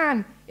they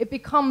can, it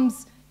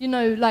becomes, you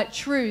know, like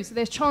true. So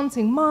they're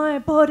chanting, my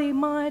body,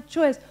 my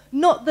choice.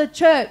 Not the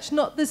church,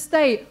 not the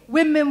state.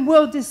 Women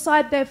will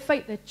decide their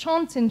fate. They're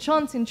chanting,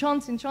 chanting,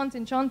 chanting,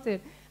 chanting,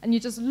 chanting. And you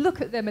just look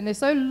at them and they're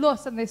so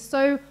lost and they're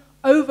so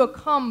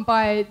overcome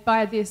by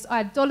this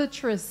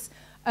idolatrous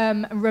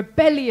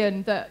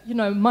rebellion that, you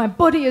know, my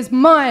body is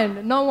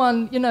mine. No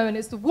one, you know, and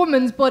it's the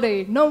woman's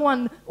body. No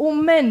one, all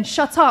men,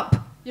 shut up.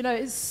 You know,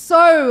 it's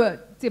so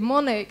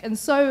demonic and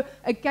so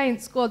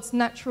against God's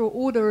natural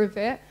order of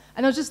it.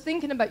 And I was just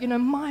thinking about, you know,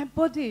 my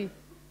body,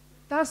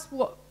 that's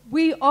what,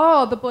 we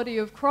are the body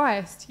of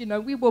Christ. You know,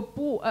 we were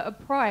bought at a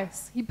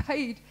price. He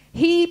paid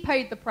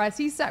the price.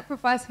 He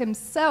sacrificed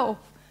himself.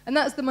 And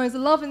that's the most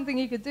loving thing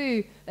he could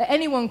do, that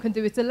anyone can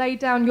do, is to lay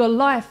down your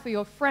life for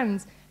your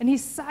friends. And he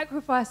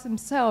sacrificed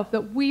himself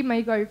that we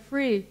may go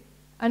free.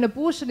 And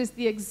abortion is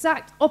the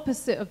exact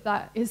opposite of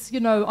that. It's, you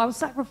know, I'll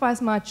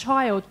sacrifice my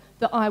child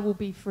that I will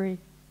be free.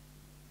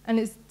 And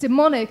it's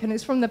demonic and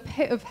it's from the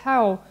pit of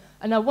hell.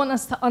 And I want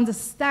us to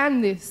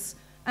understand this.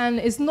 And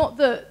it's not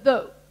that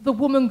the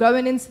woman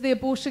going into the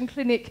abortion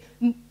clinic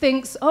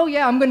thinks, oh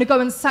yeah, I'm going to go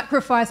and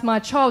sacrifice my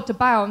child to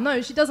Baal.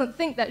 No, she doesn't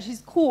think that.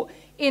 She's caught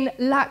in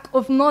lack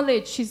of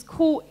knowledge. She's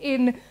caught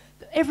in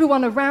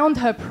everyone around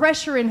her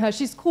pressuring her.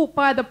 She's caught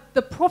by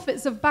the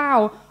prophets of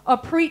Baal are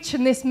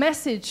preaching this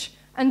message.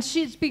 And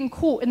she's been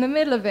caught in the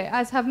middle of it,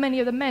 as have many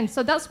of the men.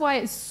 So that's why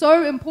it's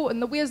so important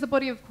that we as the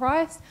body of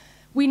Christ,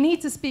 we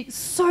need to speak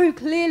so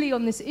clearly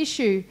on this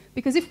issue.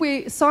 Because if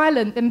we're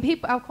silent, then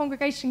our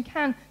congregation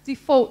can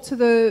default to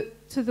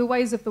the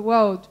ways of the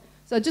world.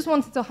 So I just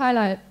wanted to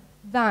highlight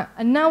that.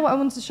 And now what I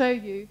want to show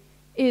you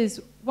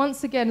is,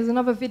 once again, there's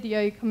another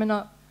video coming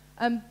up.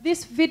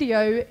 This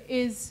video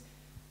is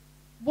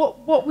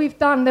what we've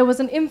done. There was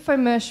an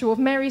infomercial of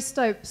Mary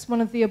Stopes, one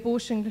of the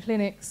abortion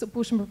clinics,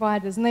 abortion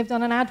providers, and they've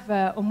done an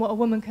advert on what a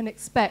woman can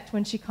expect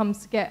when she comes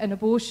to get an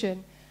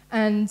abortion.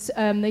 And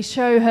they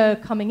show her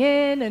coming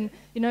in and,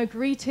 you know,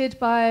 greeted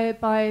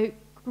by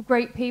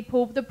great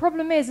people. The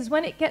problem is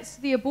when it gets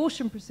to the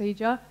abortion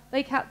procedure,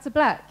 they cut to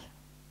black,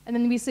 and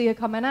then we see her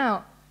coming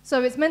out.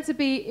 So it's meant to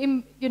be,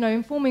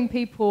 informing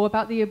people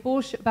about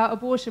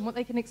abortion, what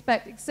they can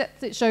expect,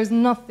 except it shows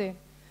nothing.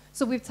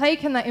 So we've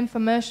taken that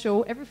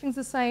infomercial, everything's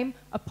the same,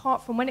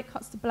 apart from when it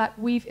cuts to black,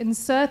 we've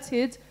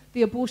inserted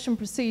the abortion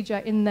procedure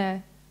in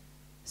there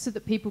so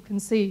that people can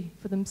see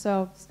for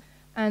themselves.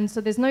 And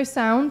so there's no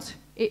sound.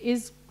 It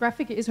is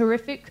graphic, it is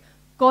horrific.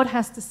 God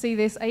has to see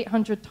this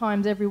 800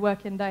 times every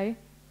working day.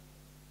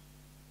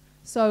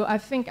 So I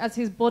think as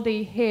his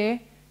body here,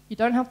 you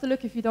don't have to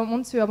look if you don't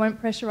want to. I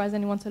won't pressurize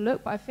anyone to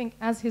look, but I think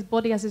as his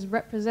body, as his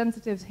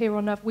representatives here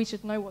on earth, we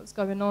should know what's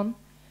going on.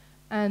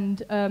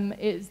 And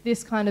it's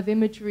this kind of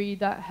imagery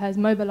that has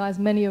mobilized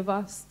many of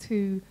us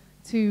to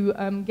to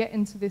get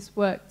into this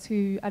work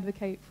to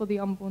advocate for the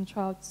unborn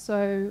child.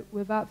 So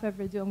without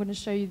further ado, I'm going to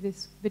show you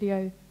this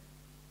video.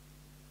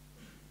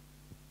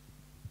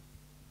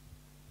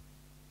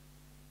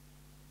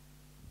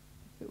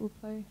 If it will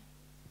play.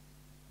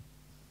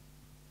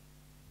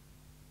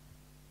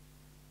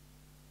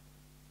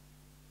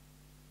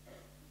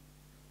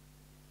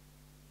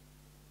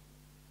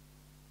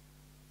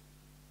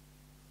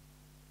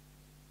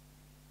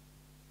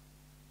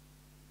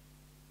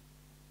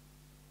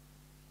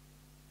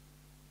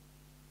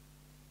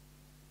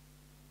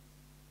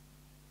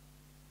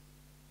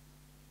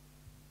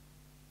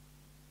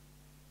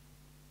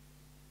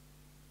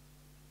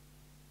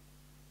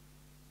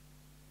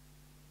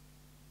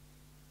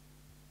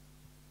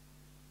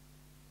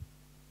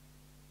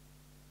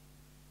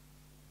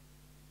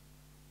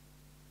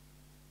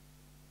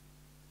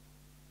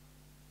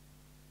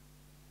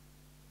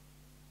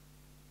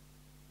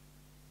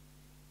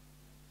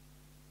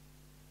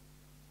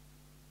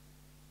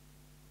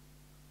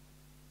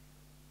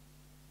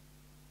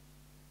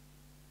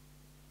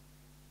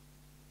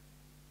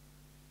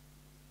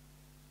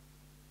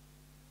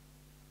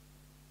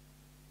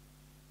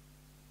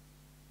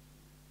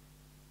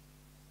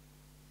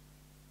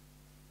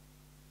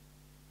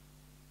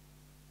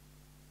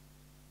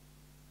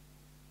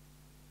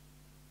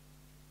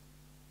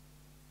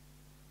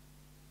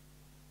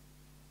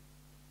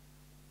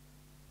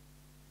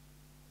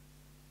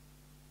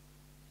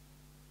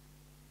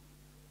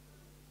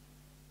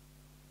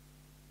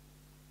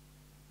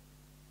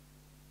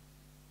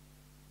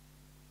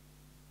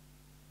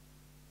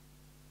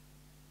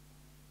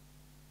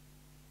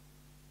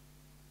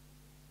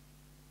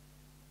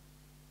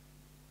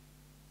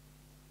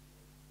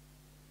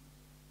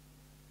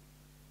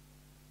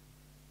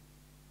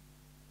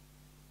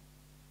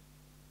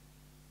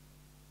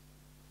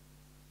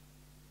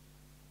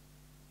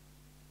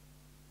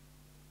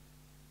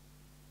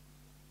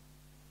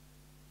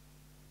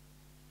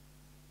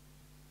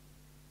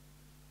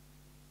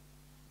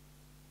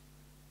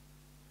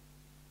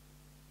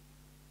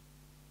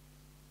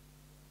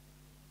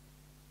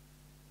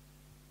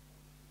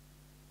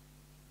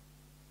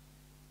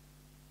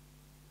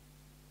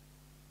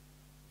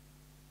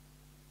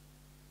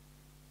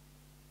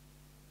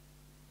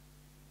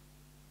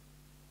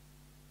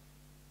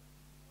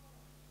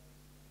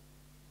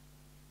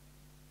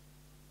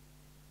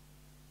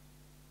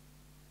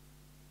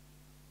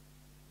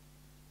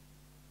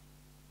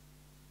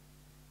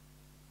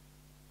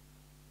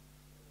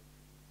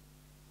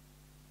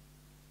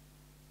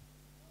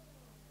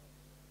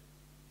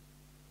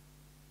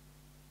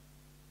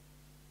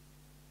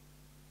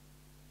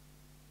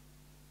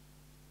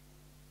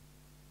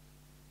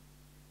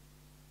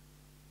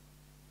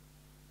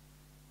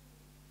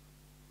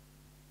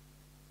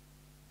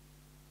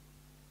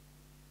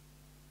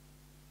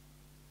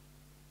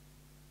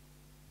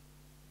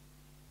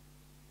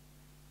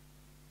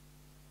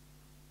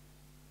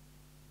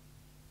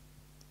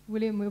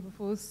 William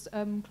Wilberforce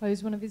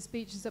closed one of his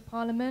speeches at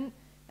Parliament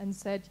and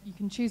said, "You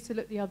can choose to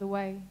look the other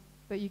way,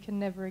 but you can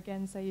never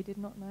again say you did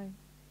not know."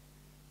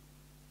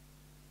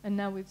 And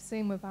now we've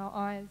seen with our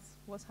eyes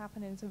what's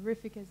happening, as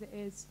horrific as it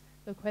is.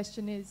 The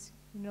question is,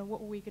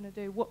 what are we going to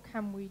do? What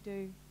can we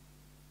do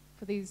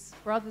for these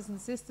brothers and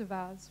sisters of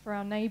ours, for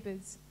our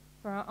neighbours,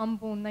 for our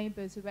unborn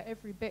neighbours who are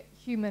every bit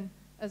human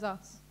as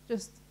us,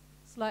 just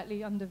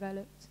slightly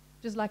undeveloped,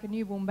 just like a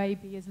newborn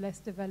baby is less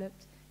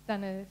developed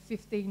than a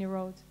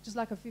 15-year-old, just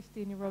like a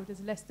 15-year-old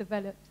is less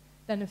developed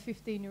than a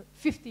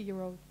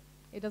 50-year-old.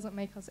 It doesn't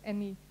make us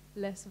any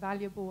less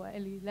valuable or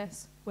any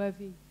less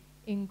worthy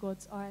in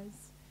God's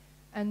eyes.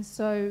 And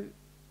so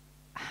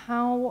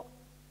how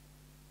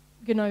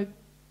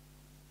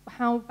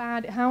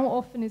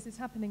often is this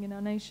happening in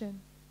our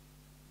nation?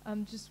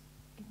 Just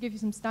to give you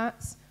some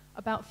stats,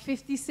 about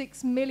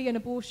 56 million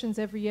abortions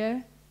every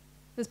year.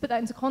 Let's put that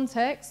into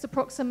context.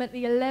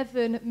 Approximately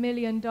 11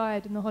 million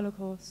died in the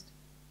Holocaust.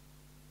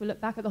 We look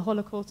back at the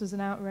Holocaust as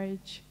an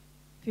outrage.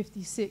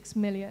 56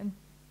 million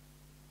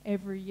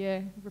every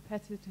year,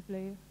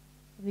 repetitively,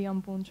 of the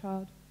unborn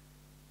child.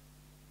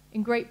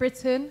 In Great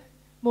Britain,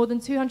 more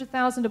than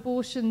 200,000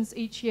 abortions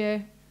each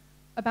year,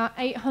 about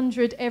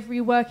 800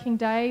 every working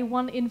day.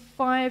 1 in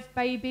 5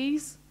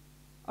 babies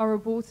are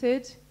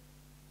aborted.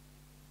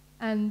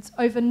 And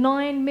over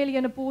 9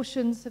 million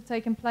abortions have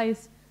taken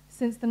place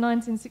since the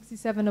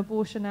 1967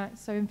 Abortion Act.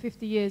 So in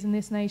 50 years in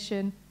this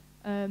nation,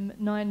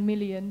 9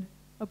 million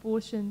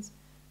abortions.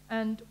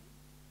 And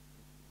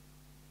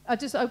I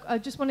just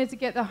wanted to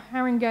get the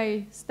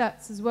Haringey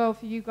stats as well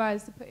for you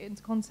guys to put it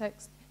into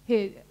context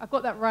here. I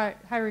got that right,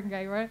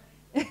 Haringey, right?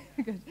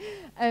 Good.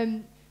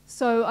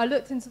 So I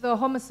looked into the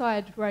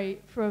homicide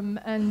rate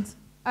and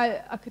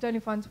I could only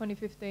find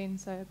 2015,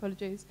 so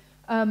apologies.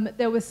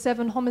 There were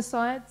 7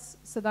 homicides,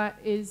 so that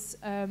is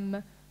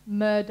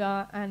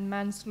murder and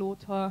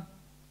manslaughter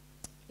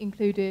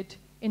included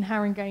in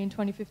Haringey in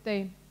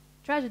 2015.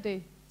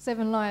 Tragedy,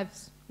 7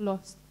 lives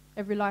lost.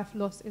 Every life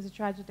lost is a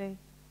tragedy.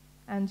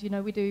 And,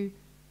 we do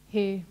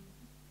hear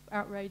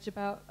outrage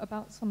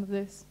about some of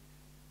this.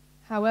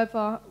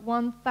 However,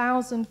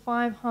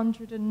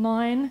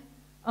 1,509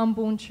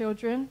 unborn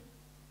children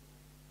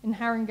in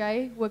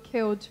Haringey were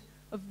killed.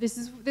 This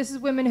is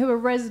women who are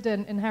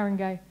resident in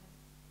Haringey.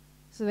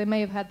 So they may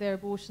have had their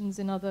abortions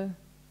in other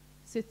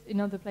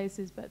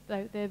places, but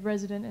they're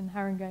resident in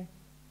Haringey.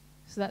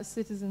 So that's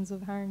citizens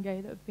of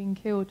Haringey that have been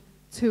killed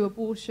to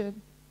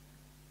abortion.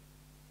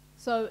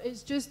 So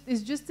it's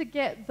just to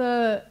get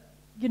the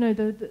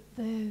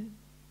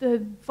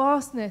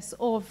vastness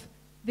of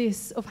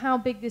this, of how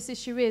big this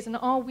issue is, and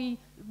are we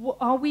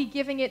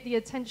giving it the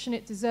attention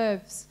it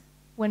deserves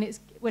when it's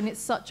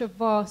such a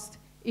vast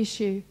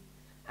issue?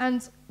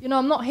 And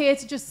I'm not here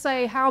to just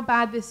say how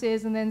bad this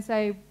is and then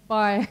say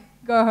bye,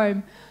 go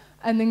home,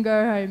 and then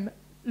go home.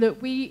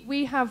 Look,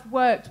 we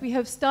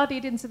have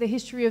studied into the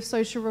history of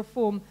social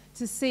reform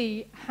to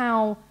see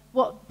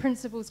what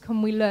principles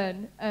can we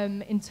learn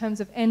in terms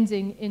of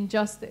ending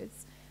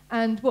injustice.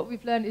 And what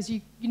we've learned is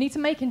you need to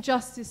make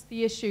injustice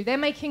the issue. They're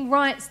making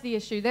rights the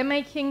issue. They're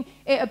making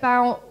it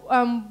about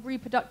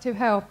reproductive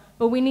health.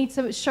 But we need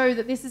to show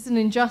that this is an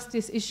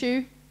injustice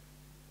issue.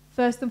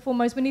 First and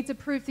foremost, we need to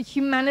prove the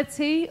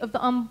humanity of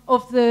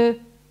the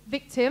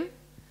victim.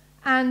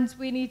 And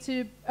we need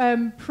to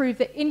prove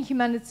the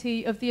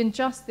inhumanity of the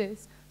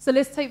injustice. So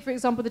let's take, for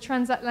example, the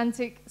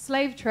transatlantic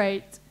slave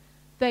trade.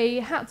 They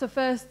had to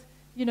first...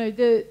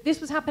 this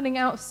was happening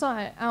out of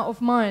sight, out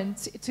of mind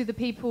to the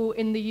people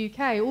in the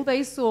UK. All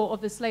they saw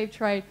of the slave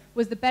trade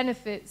was the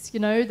benefits,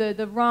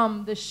 the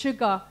rum, the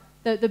sugar,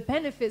 the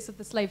benefits of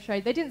the slave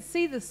trade. They didn't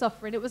see the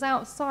suffering. It was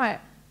out of sight,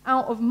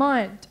 out of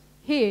mind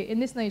here in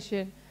this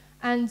nation.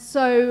 And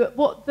so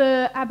what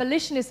the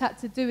abolitionists had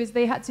to do is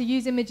they had to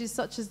use images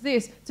such as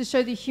this to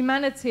show the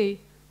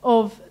humanity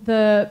of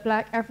the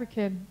black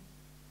African.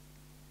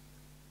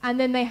 And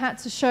then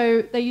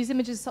they used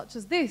images such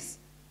as this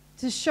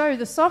to show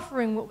the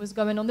suffering, what was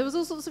going on. There was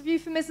all sorts of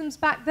euphemisms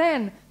back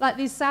then, like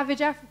these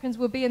savage Africans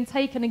were being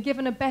taken and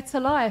given a better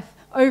life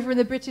over in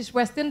the British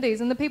West Indies,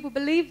 and the people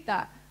believed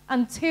that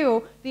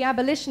until the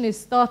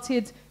abolitionists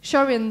started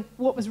showing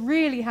what was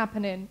really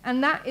happening.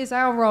 And that is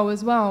our role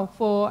as well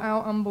for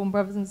our unborn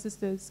brothers and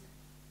sisters.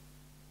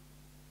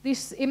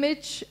 This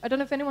image, I don't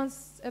know if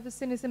anyone's ever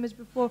seen this image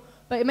before,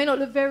 but it may not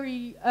look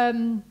very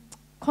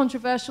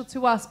controversial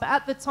to us, but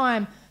at the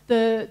time,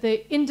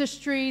 the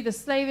industry, the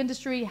slave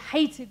industry,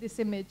 hated this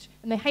image,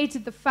 and they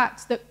hated the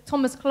fact that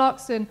Thomas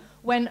Clarkson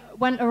went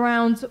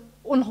around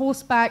on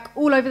horseback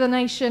all over the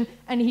nation,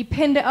 and he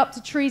pinned it up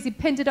to trees, he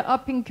pinned it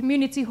up in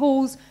community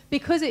halls,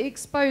 because it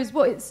exposed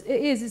what it's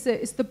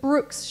the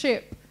Brooks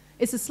ship.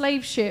 It's a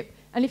slave ship,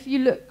 and if you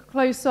look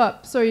close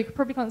up, sorry, you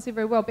probably can't see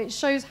very well, but it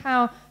shows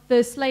how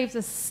the slaves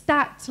are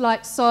stacked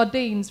like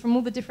sardines from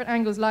all the different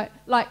angles,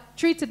 like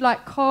treated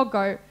like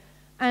cargo,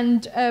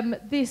 and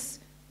this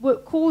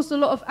caused a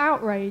lot of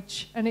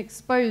outrage and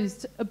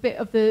exposed a bit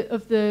of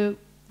the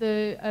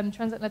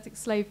transatlantic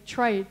slave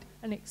trade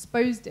and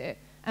exposed it.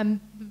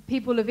 And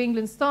people of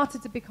England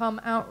started to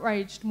become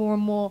outraged more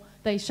and more.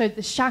 They showed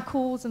the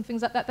shackles and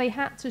things like that. They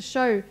had to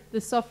show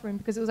the suffering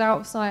because it was out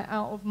of sight,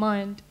 out of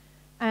mind.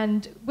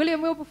 And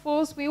William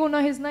Wilberforce, we all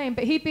know his name,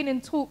 but he'd been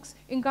in talks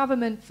in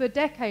government for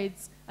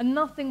decades and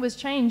nothing was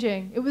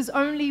changing. It was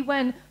only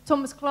when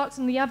Thomas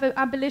Clarkson, the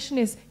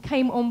abolitionist,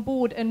 came on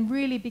board and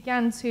really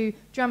began to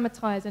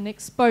dramatize and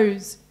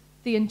expose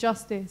the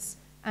injustice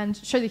and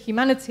show the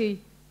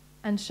humanity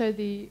and show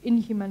the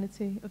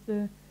inhumanity of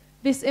the...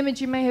 This image,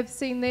 you may have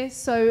seen this.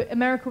 So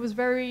America was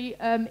very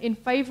in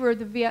favor of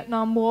the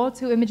Vietnam War.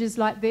 Two images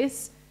like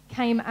this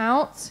came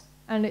out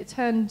and it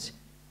turned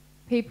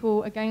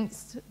people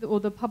against, or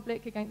the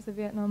public against the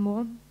Vietnam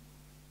War.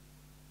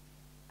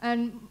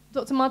 And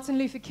Dr. Martin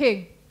Luther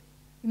King,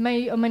 you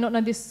may or may not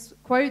know this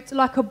quote,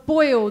 like a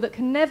boil that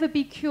can never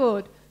be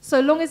cured so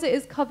long as it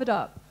is covered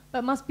up,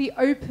 but must be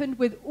opened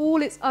with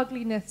all its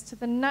ugliness to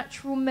the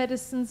natural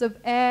medicines of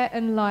air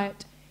and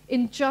light.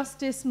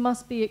 Injustice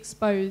must be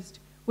exposed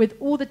with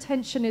all the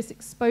tension its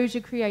exposure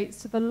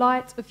creates to the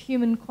light of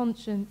human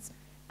conscience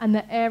and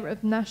the air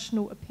of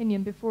national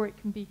opinion before it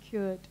can be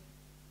cured.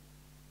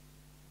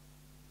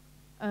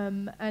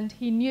 And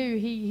he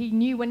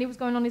knew when he was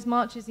going on his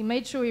marches, he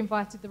made sure he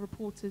invited the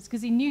reporters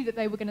because he knew that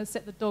they were going to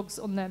set the dogs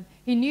on them.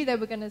 He knew they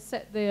were going to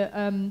set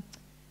the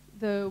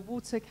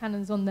water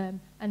cannons on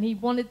them, and he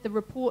wanted the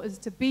reporters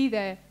to be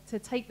there to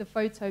take the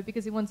photo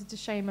because he wanted to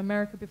shame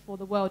America before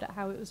the world at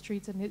how it was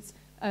treating its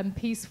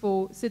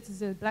peaceful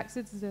citizens, black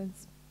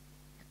citizens.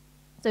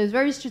 So it was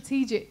very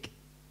strategic.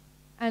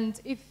 And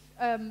if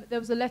there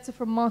was a letter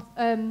from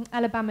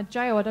Alabama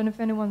jail, I don't know if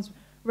anyone's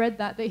read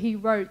that he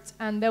wrote,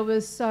 and there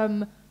was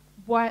some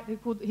white,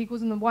 he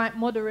calls them the white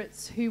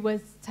moderates, who was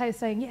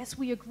saying, yes,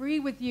 we agree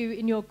with you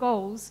in your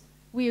goals,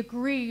 we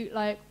agree,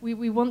 like,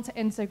 we want to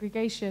end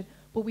segregation,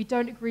 but we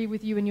don't agree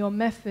with you in your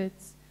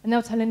methods. And they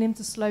were telling him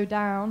to slow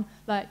down,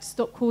 like,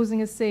 stop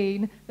causing a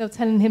scene. They were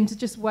telling him to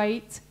just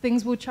wait,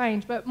 things will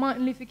change. But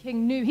Martin Luther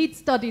King knew, he'd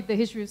studied the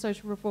history of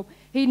social reform.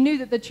 He knew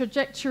that the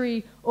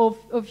trajectory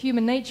of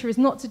human nature is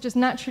not to just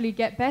naturally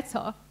get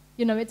better.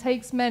 You know, it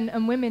takes men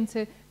and women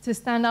to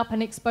stand up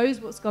and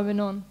expose what's going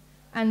on.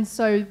 And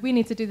so we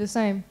need to do the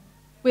same.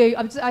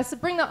 I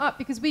bring that up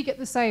because we get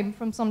the same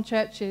from some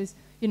churches.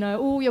 You know,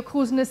 oh, you're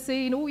causing a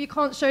scene, oh, you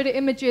can't show the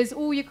images,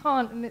 oh, you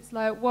can't. And it's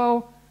like,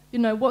 well, you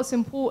know, what's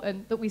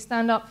important? That we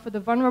stand up for the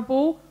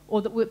vulnerable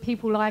or that we're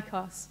people like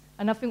us?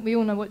 And I think we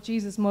all know what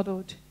Jesus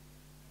modeled.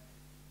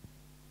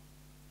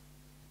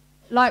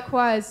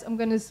 Likewise, I'm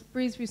going to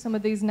breeze through some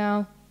of these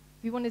now.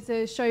 If you wanted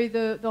to show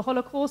the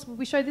Holocaust, would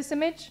we show this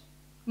image?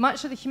 We might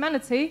show the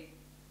humanity,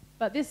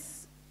 but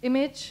this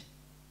image,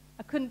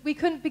 we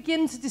couldn't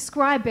begin to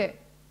describe it.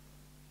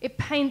 It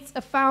paints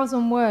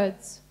 1,000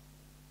 words.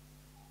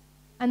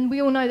 And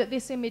we all know that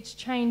this image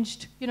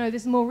changed, you know,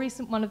 this more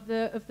recent one of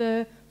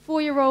the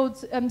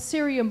 4-year-old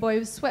Syrian boy who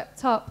was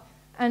swept up.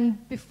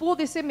 And before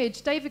this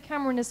image, David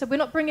Cameron has said, we're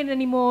not bringing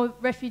any more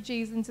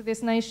refugees into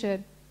this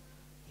nation.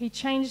 He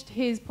changed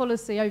his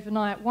policy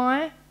overnight.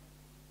 Why?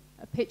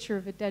 A picture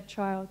of a dead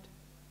child.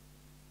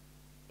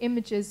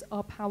 Images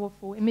are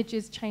powerful.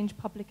 Images change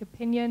public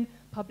opinion.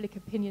 Public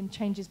opinion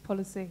changes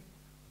policy.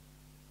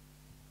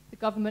 The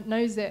government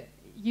knows it.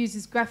 It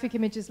uses graphic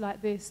images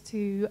like this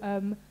to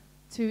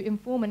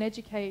inform and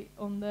educate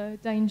on the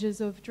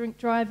dangers of drink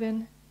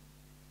driving.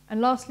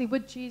 And lastly,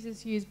 would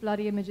Jesus use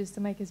bloody images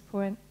to make his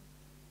point?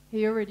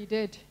 He already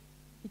did.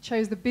 He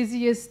chose the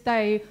busiest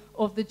day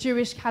of the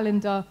Jewish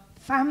calendar.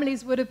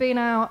 Families would have been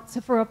out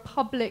for a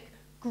public,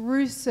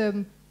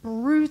 gruesome,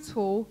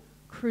 brutal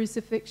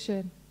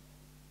crucifixion.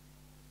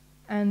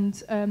 And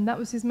that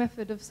was his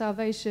method of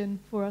salvation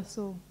for us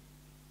all.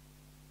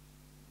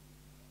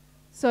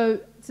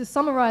 So to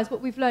summarize,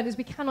 what we've learned is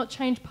we cannot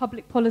change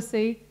public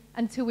policy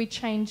until we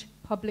change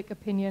public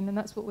opinion, and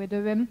that's what we're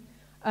doing.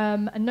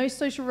 And no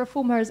social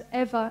reform has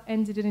ever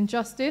ended in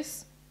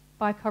injustice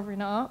by covering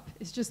it up.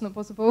 It's just not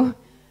possible.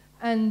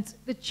 And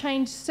the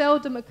change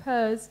seldom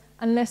occurs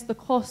unless the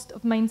cost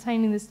of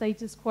maintaining the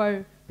status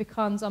quo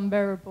becomes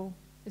unbearable.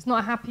 It's not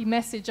a happy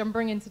message I'm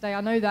bringing today,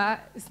 I know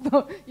that. It's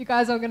not, you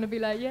guys are going to be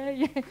like, yeah,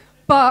 yeah.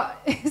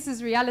 But this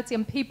is reality,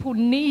 and people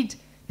need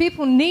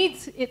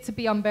it to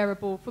be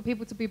unbearable for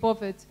people to be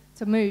bothered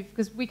to move,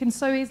 because we can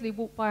so easily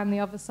walk by on the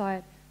other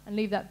side and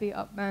leave that beat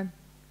up man.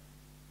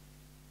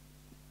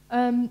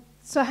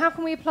 So how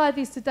can we apply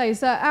these today?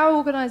 So our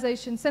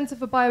organisation, Centre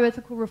for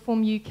Bioethical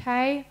Reform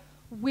UK,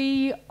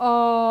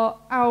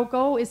 our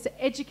goal is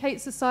to educate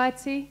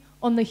society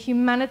on the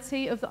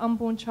humanity of the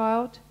unborn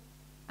child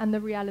and the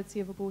reality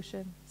of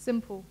abortion.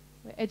 Simple.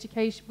 We're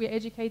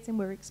educating,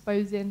 we're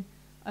exposing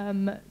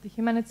the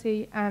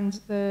humanity and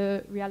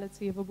the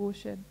reality of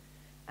abortion.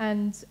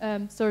 And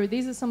sorry,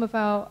 these are some of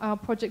our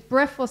projects.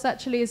 Brephos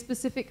actually is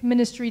specific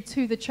ministry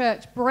to the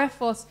church.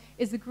 Brephos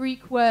is the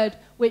Greek word,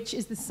 which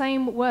is the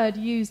same word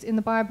used in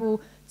the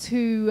Bible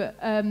to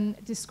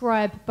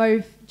describe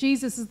both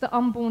Jesus as the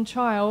unborn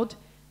child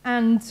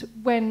and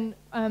when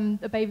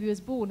the baby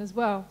was born as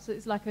well. So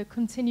it's like a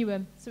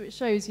continuum. So it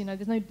shows, you know,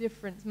 there's no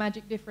difference,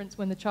 magic difference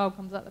when the child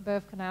comes out the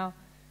birth canal.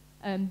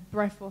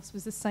 Brephos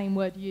was the same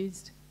word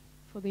used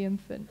for the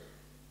infant.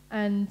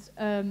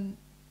 And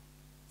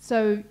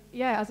so,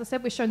 yeah, as I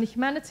said, we're showing the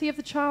humanity of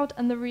the child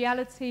and the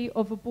reality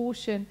of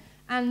abortion.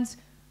 And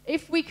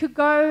if we could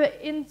go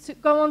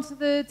onto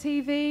the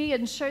TV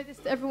and show this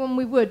to everyone,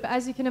 we would. But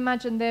as you can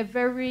imagine, they're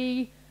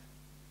very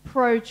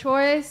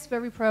pro-choice,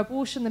 very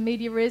pro-abortion. The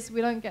media is.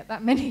 We don't get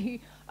that many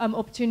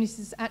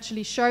opportunities to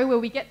actually show where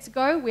we get to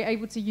go. We're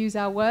able to use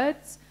our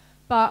words.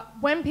 But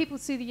when people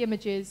see the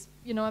images,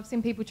 you know, I've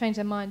seen people change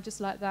their mind just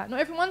like that.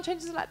 Not everyone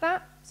changes like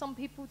that. Some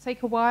people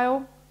take a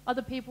while.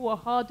 Other people are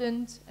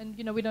hardened, and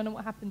you know, we don't know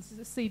what happens.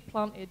 It's a seed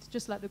planted,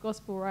 just like the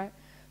gospel, right?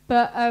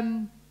 But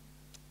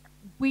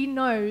we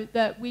know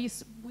that we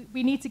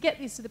need to get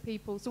these to the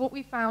people. So what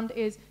we found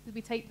is that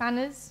we take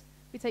banners,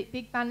 we take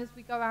big banners,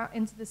 we go out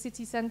into the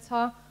city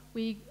centre,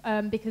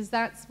 because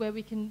that's where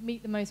we can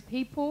meet the most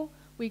people.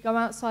 We go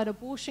outside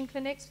abortion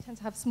clinics, we tend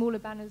to have smaller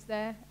banners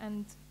there,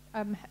 and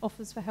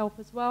offers for help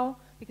as well,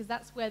 because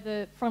that's where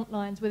the front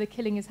lines, where the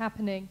killing is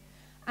happening.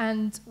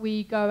 And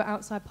we go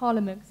outside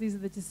Parliament, because these are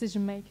the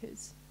decision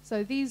makers.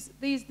 So these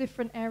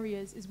different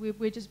areas is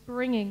we're just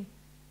bringing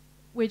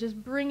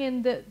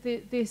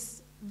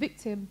this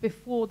victim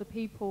before the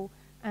people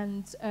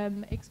and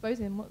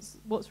exposing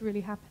what's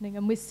really happening.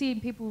 And we're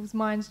seeing people's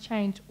minds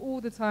change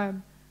all the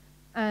time.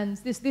 And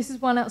this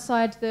is one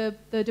outside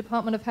the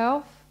Department of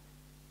Health.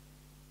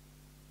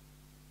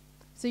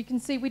 So you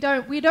can see we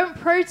don't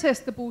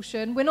protest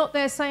abortion. We're not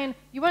there saying,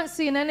 you won't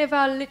see in any of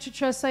our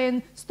literature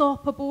saying,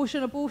 stop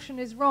abortion, abortion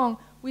is wrong.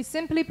 We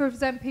simply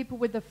present people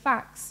with the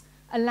facts,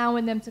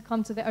 allowing them to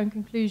come to their own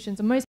conclusions. And most